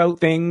quiet about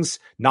things,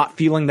 not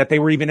feeling that they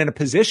were even in a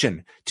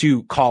position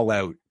to call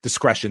out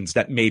discretions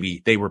that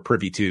maybe they were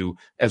privy to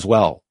as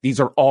well. These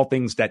are all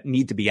things that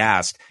need to be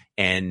asked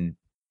and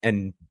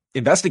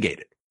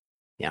investigated.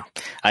 Yeah,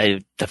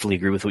 I definitely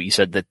agree with what you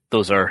said, that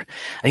I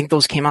think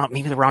those came out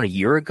maybe around a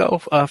year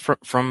ago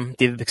from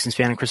David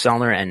Bixenspan and Chris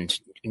Zellner, and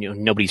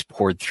nobody's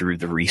poured through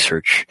the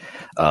research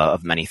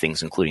of many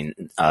things, including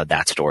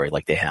that story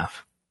like they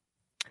have.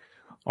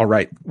 All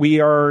right.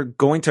 We are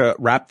going to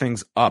wrap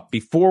things up.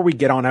 Before we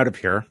get on out of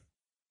here,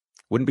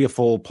 wouldn't be a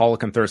full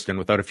Pollock and Thurston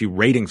without a few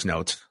ratings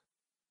notes.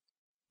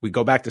 We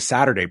go back to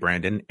Saturday,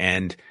 Brandon,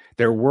 and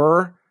there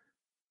were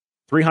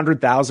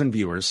 300,000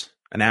 viewers,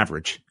 an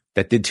average,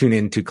 that did tune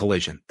in to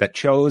Collision, that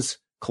chose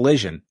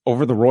Collision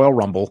over the Royal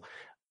Rumble,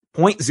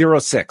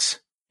 0.06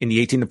 in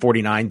the 18 to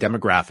 49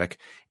 demographic.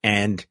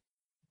 And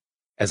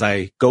as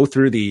I go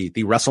through the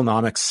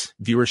Wrestlenomics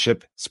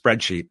viewership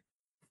spreadsheet,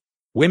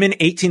 women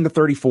 18 to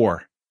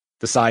 34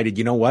 decided,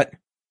 you know what?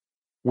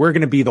 We're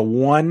going to be the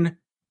one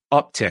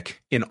uptick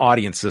in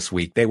audience this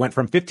week. They went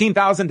from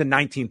 15,000 to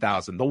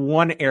 19,000, the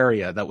one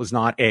area that was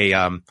not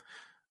a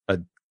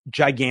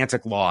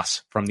gigantic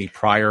loss from the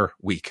prior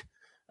week.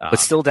 But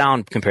still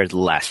down compared to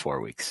the last 4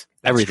 weeks.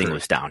 Everything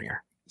was down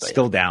here.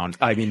 Still down.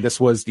 I mean, this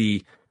was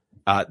the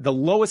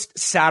lowest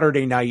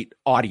Saturday night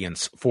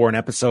audience for an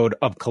episode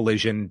of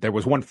Collision. There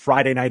was one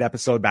Friday night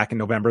episode back in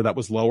November that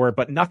was lower,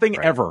 but nothing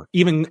ever,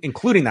 even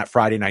including that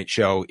Friday night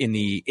show in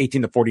the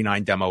 18 to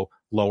 49 demo,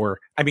 lower.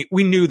 I mean,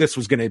 we knew this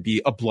was going to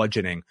be a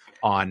bludgeoning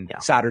on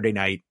Saturday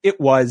night. It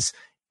was,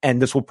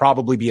 and this will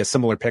probably be a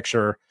similar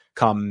picture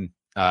come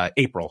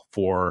April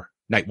for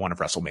night one of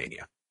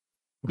WrestleMania.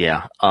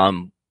 Yeah.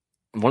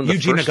 One of the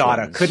Eugene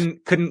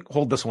Nagata couldn't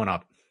hold this one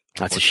up.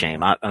 That's a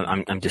shame.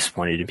 I'm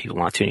disappointed in people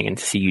not tuning in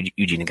to see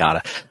Eugene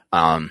Nagata.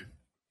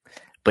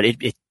 But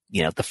it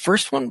the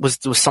first one was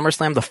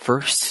SummerSlam the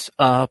first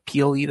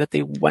PLE that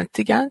they went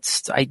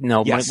against. I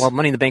know. Yes.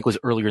 Money in the Bank was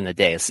earlier in the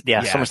day.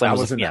 SummerSlam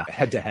was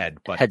head to head,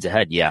 but head to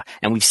head. Yeah,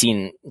 and we've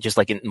seen, just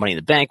like in Money in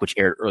the Bank, which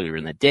aired earlier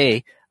in the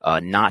day,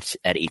 not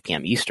at 8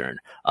 p.m. Eastern.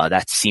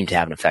 That seemed to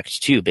have an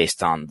effect too,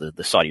 based on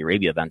the Saudi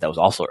Arabia event that was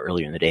also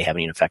earlier in the day,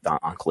 having an effect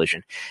on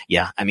Collision.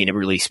 Yeah, I mean, it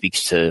really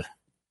speaks to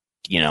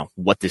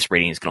what this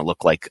rating is going to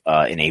look like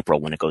in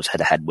April when it goes head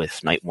to head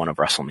with night one of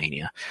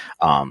WrestleMania.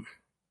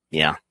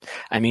 Yeah,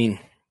 I mean,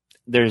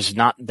 there's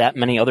not that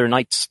many other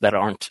nights that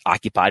aren't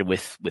occupied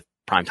with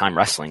primetime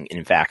wrestling. And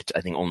in fact,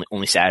 I think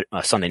only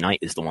Sunday night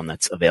is the one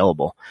that's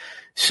available.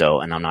 So,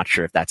 and I'm not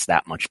sure if that's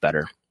that much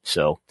better.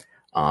 So,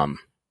 I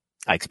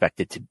expect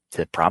it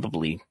to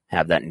probably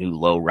have that new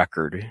low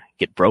record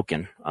get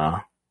broken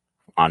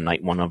on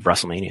night one of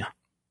WrestleMania.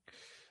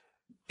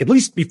 At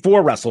least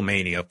before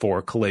WrestleMania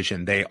for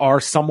Collision, they are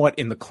somewhat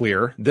in the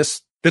clear.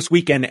 This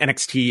weekend,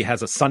 NXT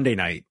has a Sunday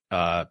night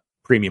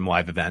premium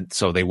live event,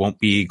 so they won't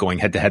be going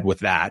head to head with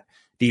that.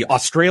 The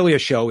Australia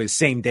show is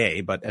same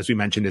day, but as we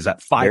mentioned, is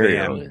at 5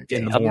 a.m.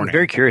 in the morning. I'm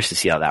very curious to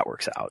see how that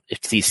works out.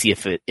 To see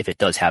if it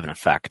does have an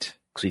effect,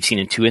 because we've seen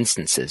in two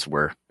instances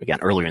where, again,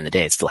 earlier in the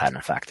day, it still had an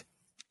effect.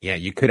 Yeah,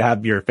 you could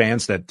have your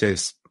fans that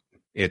just,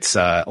 it's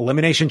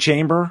Elimination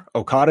Chamber,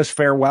 Okada's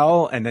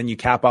farewell, and then you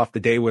cap off the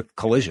day with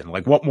Collision.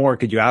 Like, what more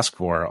could you ask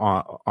for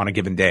on a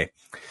given day?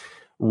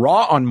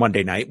 Raw on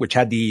Monday night, which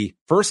had the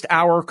first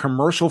hour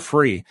commercial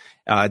free,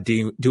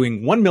 doing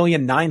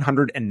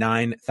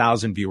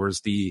 1,909,000 viewers,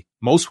 the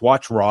most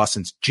watched Raw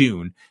since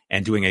June,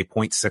 and doing a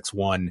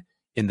 0.61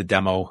 in the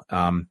demo.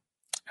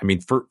 I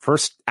mean,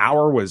 first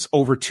hour was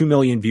over 2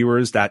 million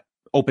viewers. That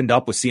opened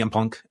up with CM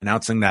Punk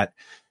announcing that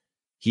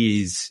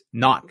he's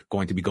not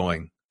going to be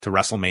going to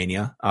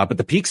WrestleMania. But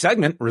the peak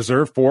segment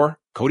reserved for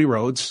Cody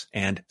Rhodes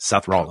and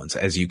Seth Rollins,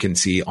 as you can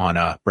see on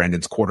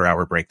Brandon's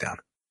quarter-hour breakdown.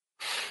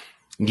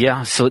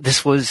 Yeah, so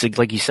this was,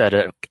 like you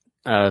said,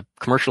 a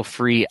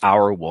commercial-free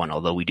hour one,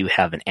 although we do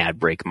have an ad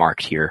break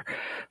marked here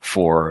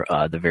for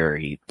the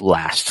very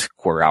last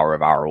quarter hour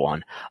of hour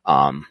one.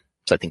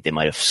 So I think they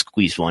might have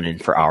squeezed one in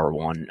for hour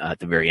one at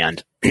the very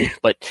end.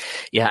 But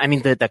yeah, I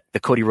mean, the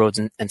Cody Rhodes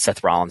and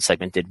Seth Rollins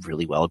segment did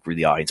really well. It grew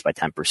the audience by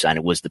 10%.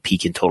 It was the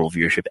peak in total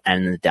viewership,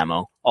 and the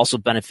demo also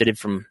benefited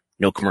from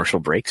no commercial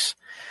breaks.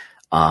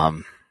 Yeah,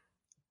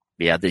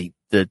 the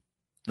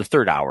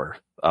third hour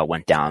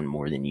went down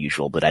more than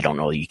usual, but I don't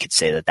know. You could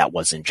say that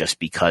wasn't just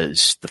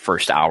because the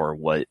first hour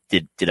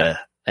did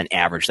an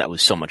average that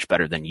was so much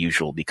better than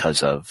usual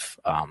because of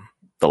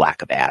the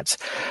lack of ads.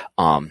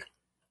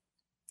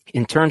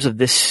 In terms of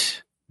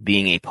this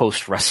being a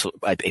post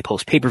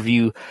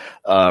pay-per-view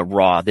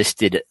Raw, this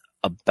did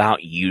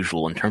about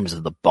usual in terms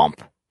of the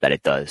bump that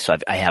it does. So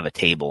I have a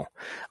table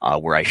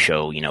where I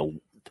show,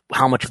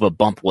 how much of a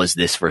bump was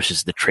this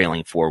versus the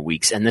trailing 4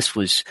 weeks, and this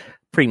was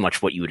pretty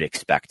much what you would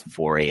expect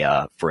for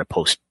a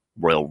post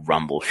Royal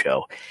Rumble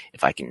show.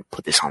 If I can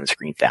put this on the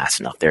screen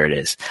fast enough, there it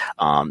is.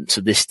 So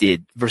this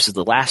did versus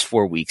the last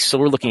 4 weeks. So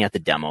we're looking at the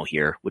demo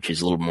here, which is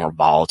a little more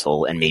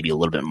volatile and maybe a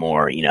little bit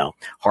more,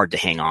 hard to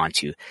hang on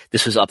to.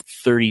 This was up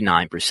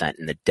 39%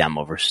 in the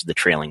demo versus the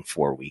trailing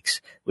 4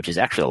 weeks, which is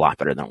actually a lot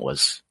better than it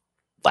was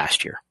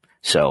last year.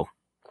 So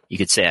you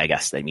could say, I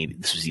guess, that maybe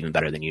this was even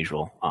better than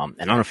usual. And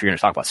I don't know if you're going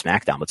to talk about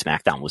SmackDown, but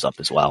SmackDown was up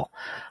as well.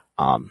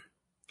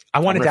 I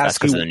wanted to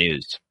ask you because of the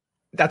news.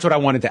 That's what I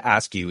wanted to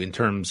ask you in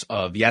terms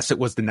of, yes, it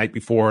was the night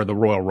before the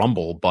Royal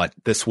Rumble, but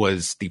this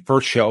was the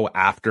first show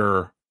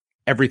after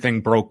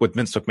everything broke with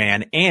Vince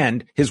McMahon,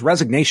 and his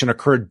resignation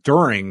occurred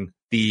during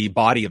the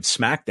body of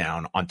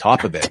SmackDown on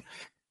top of it.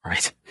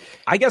 Right.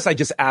 I guess I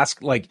just ask,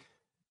 like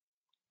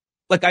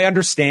I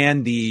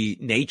understand the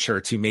nature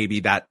to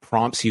maybe that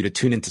prompts you to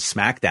tune into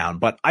SmackDown,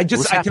 but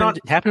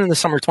happened in the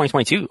summer of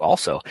 2022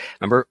 also.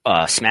 Remember,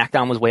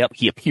 SmackDown was way up.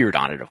 He appeared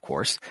on it, of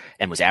course,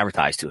 and was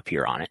advertised to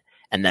appear on it.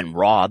 And then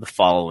Raw the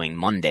following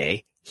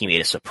Monday, he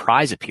made a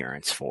surprise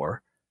appearance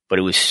for, but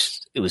it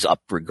was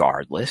up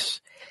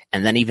regardless.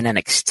 And then even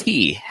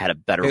NXT had a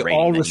better rating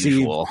all than received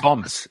usual.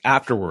 Bumps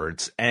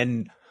afterwards.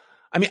 And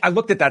I mean, I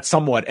looked at that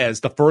somewhat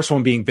as the first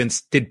one being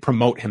Vince did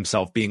promote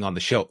himself being on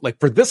the show. Like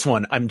for this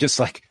one, I'm just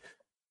like,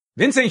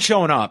 Vince ain't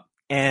showing up,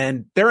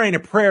 and there ain't a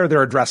prayer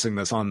they're addressing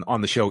this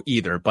on the show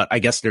either. But I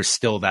guess there's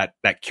still that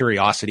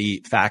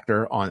curiosity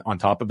factor on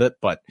top of it.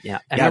 But yeah,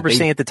 I remember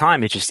saying at the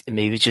time, it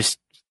just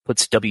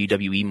puts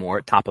WWE more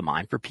at top of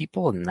mind for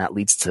people, and that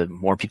leads to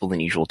more people than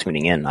usual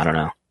tuning in. I don't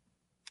know.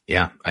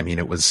 Yeah, I mean,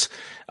 it was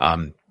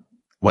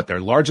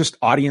their largest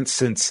audience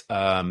since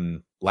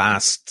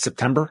last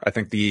September. I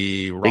think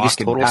the biggest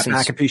Rock total and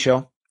Pat McAfee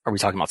show. Are we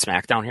talking about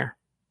SmackDown here?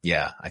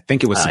 Yeah, I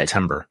think it was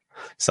September.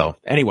 So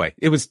anyway,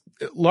 it was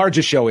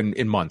largest show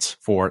in months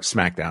for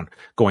SmackDown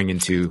going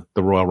into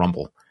the Royal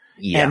Rumble.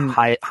 Yeah, and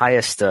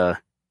highest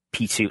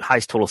P2,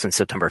 highest total since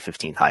September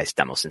 15th, highest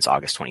demo since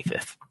August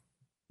 25th.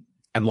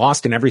 And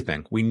lost in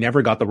everything. We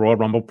never got the Royal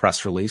Rumble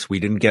press release. We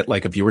didn't get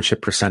like a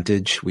viewership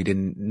percentage. We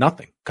didn't,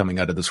 nothing coming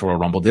out of this Royal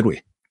Rumble, did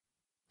we?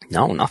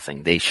 No,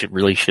 nothing. They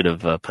should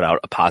have put out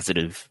a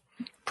positive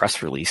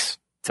press release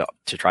to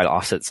try to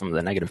offset some of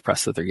the negative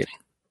press that they're getting.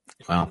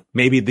 Well,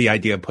 maybe the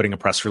idea of putting a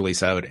press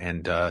release out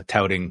and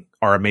touting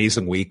our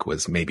amazing week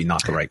was maybe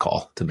not the right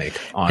call to make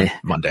on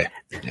Monday.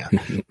 Yeah,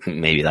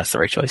 maybe that's the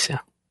right choice. Yeah.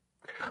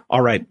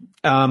 All right.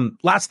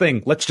 Last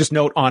thing, let's just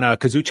note on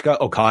Kazuchika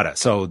Okada.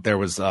 So there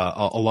was a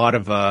lot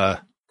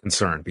of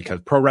concern because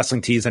Pro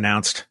Wrestling Tees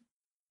announced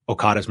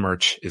Okada's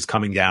merch is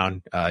coming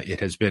down. It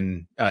has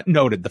been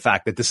noted the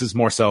fact that this is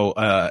more so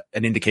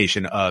an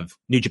indication of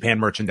New Japan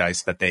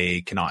merchandise that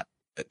they cannot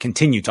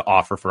continue to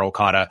offer for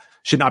Okada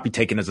should not be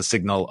taken as a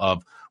signal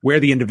of where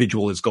the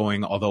individual is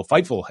going. Although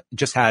Fightful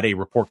just had a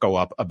report go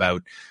up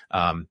about,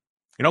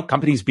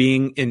 companies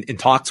being in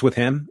talks with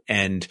him,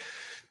 and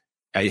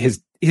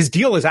his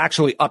deal is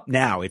actually up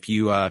now. If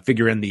you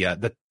figure in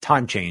the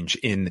time change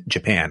in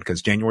Japan,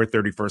 because January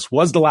 31st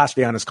was the last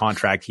day on his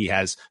contract. He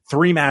has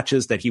 3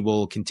 matches that he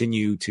will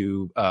continue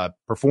to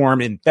perform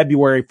in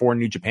February for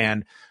New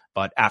Japan.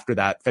 But after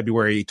that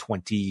February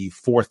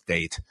 24th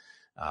date,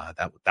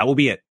 that will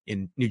be it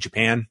in New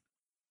Japan,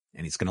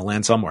 and he's going to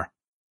land somewhere.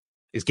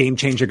 Is Game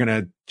Changer going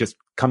to just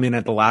come in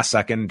at the last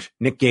second?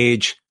 Nick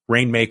Gage,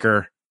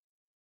 Rainmaker.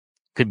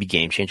 Could be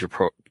Game Changer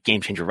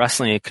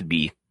Wrestling. It could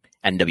be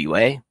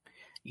NWA.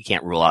 You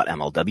can't rule out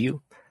MLW.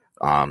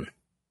 The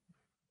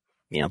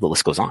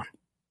list goes on.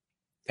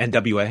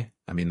 NWA.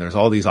 I mean, there's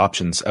all these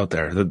options out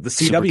there. The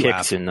CW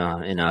Kicks in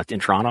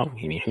Toronto.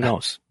 I mean, who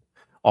knows?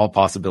 All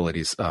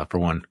possibilities for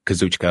one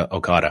Kazuchika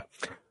Okada.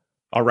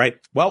 All right.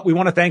 Well, we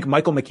want to thank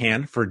Michael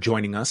McCann for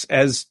joining us,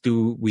 as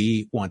do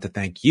we want to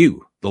thank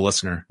you, the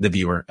listener, the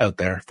viewer out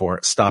there, for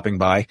stopping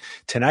by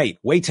tonight.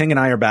 Wei Ting and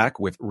I are back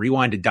with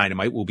Rewinded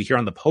Dynamite. We'll be here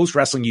on the Post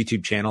Wrestling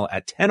YouTube channel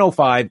at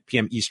 10:05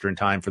 p.m. Eastern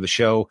time for the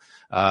show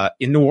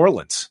in New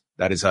Orleans.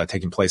 That is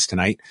taking place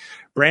tonight.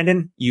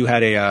 Brandon, you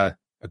had a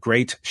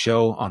great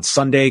show on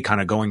Sunday,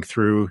 kind of going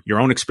through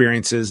your own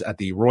experiences at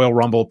the Royal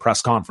Rumble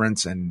press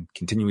conference and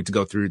continuing to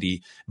go through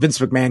the Vince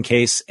McMahon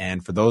case.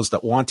 And for those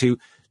that want to,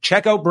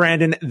 check out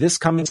Brandon this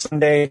coming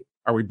Sunday.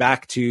 Are we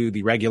back to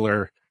the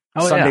regular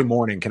Sunday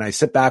morning? Can I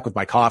sit back with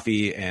my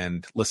coffee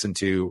and listen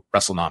to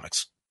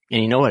Wrestlenomics?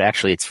 And you know what?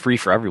 Actually, it's free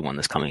for everyone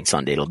this coming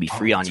Sunday. It'll be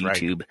free on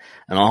YouTube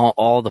and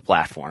all the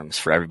platforms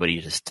for everybody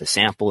just to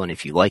sample. And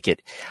if you like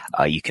it,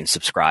 you can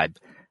subscribe.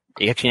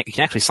 You can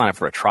actually sign up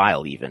for a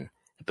trial even,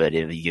 but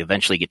you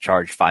eventually get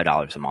charged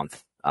 $5 a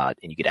month. And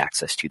you get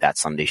access to that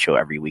Sunday show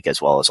every week,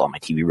 as well as all my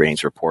TV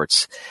ratings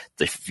reports,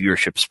 the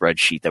viewership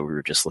spreadsheet that we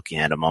were just looking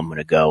at a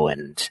moment ago,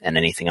 and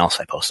anything else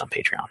I post on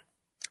Patreon.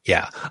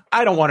 Yeah.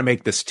 I don't want to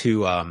make this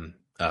too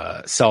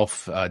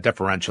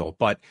self-deferential,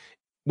 but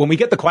when we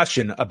get the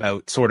question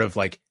about sort of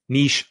like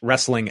niche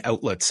wrestling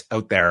outlets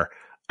out there,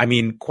 I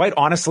mean, quite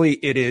honestly,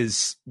 it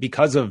is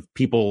because of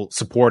people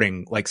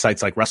supporting like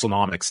sites like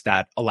Wrestlenomics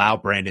that allow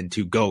Brandon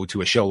to go to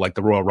a show like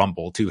the Royal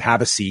Rumble, to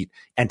have a seat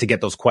and to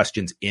get those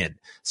questions in.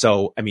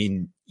 So, I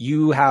mean,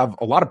 you have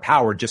a lot of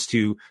power just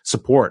to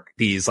support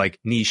these like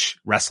niche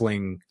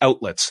wrestling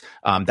outlets,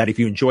 that if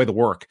you enjoy the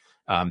work,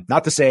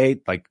 not to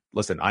say like,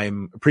 listen, I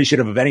am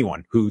appreciative of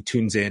anyone who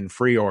tunes in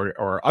free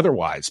or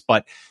otherwise,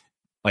 but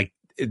like,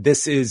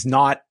 this is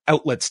not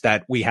outlets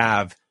that we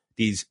have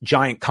these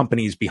giant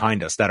companies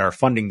behind us that are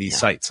funding these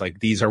sites. Like,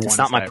 these are It's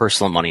not my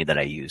personal money that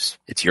I use.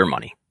 It's your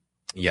money.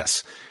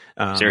 Yes.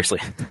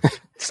 Seriously.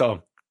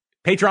 So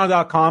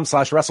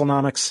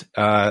patreon.com/Wrestlenomics,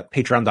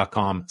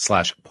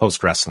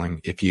 patreon.com/postwrestling.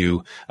 If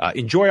you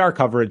enjoy our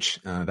coverage,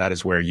 that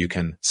is where you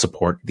can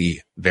support the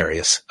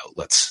various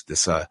outlets,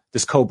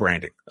 this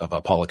co-branding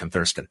of Pollock and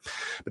Thurston.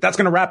 But that's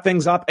going to wrap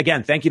things up.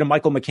 Again, thank you to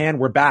Michael McCann.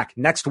 We're back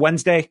next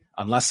Wednesday,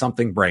 unless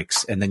something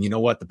breaks. And then you know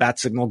what? The bat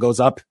signal goes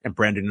up and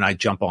Brandon and I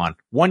jump on.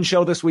 One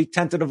show this week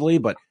tentatively,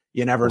 but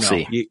you never know.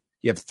 See.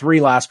 You have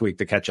 3 last week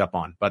to catch up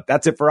on. But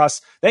that's it for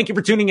us. Thank you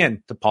for tuning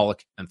in to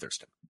Pollock and Thurston.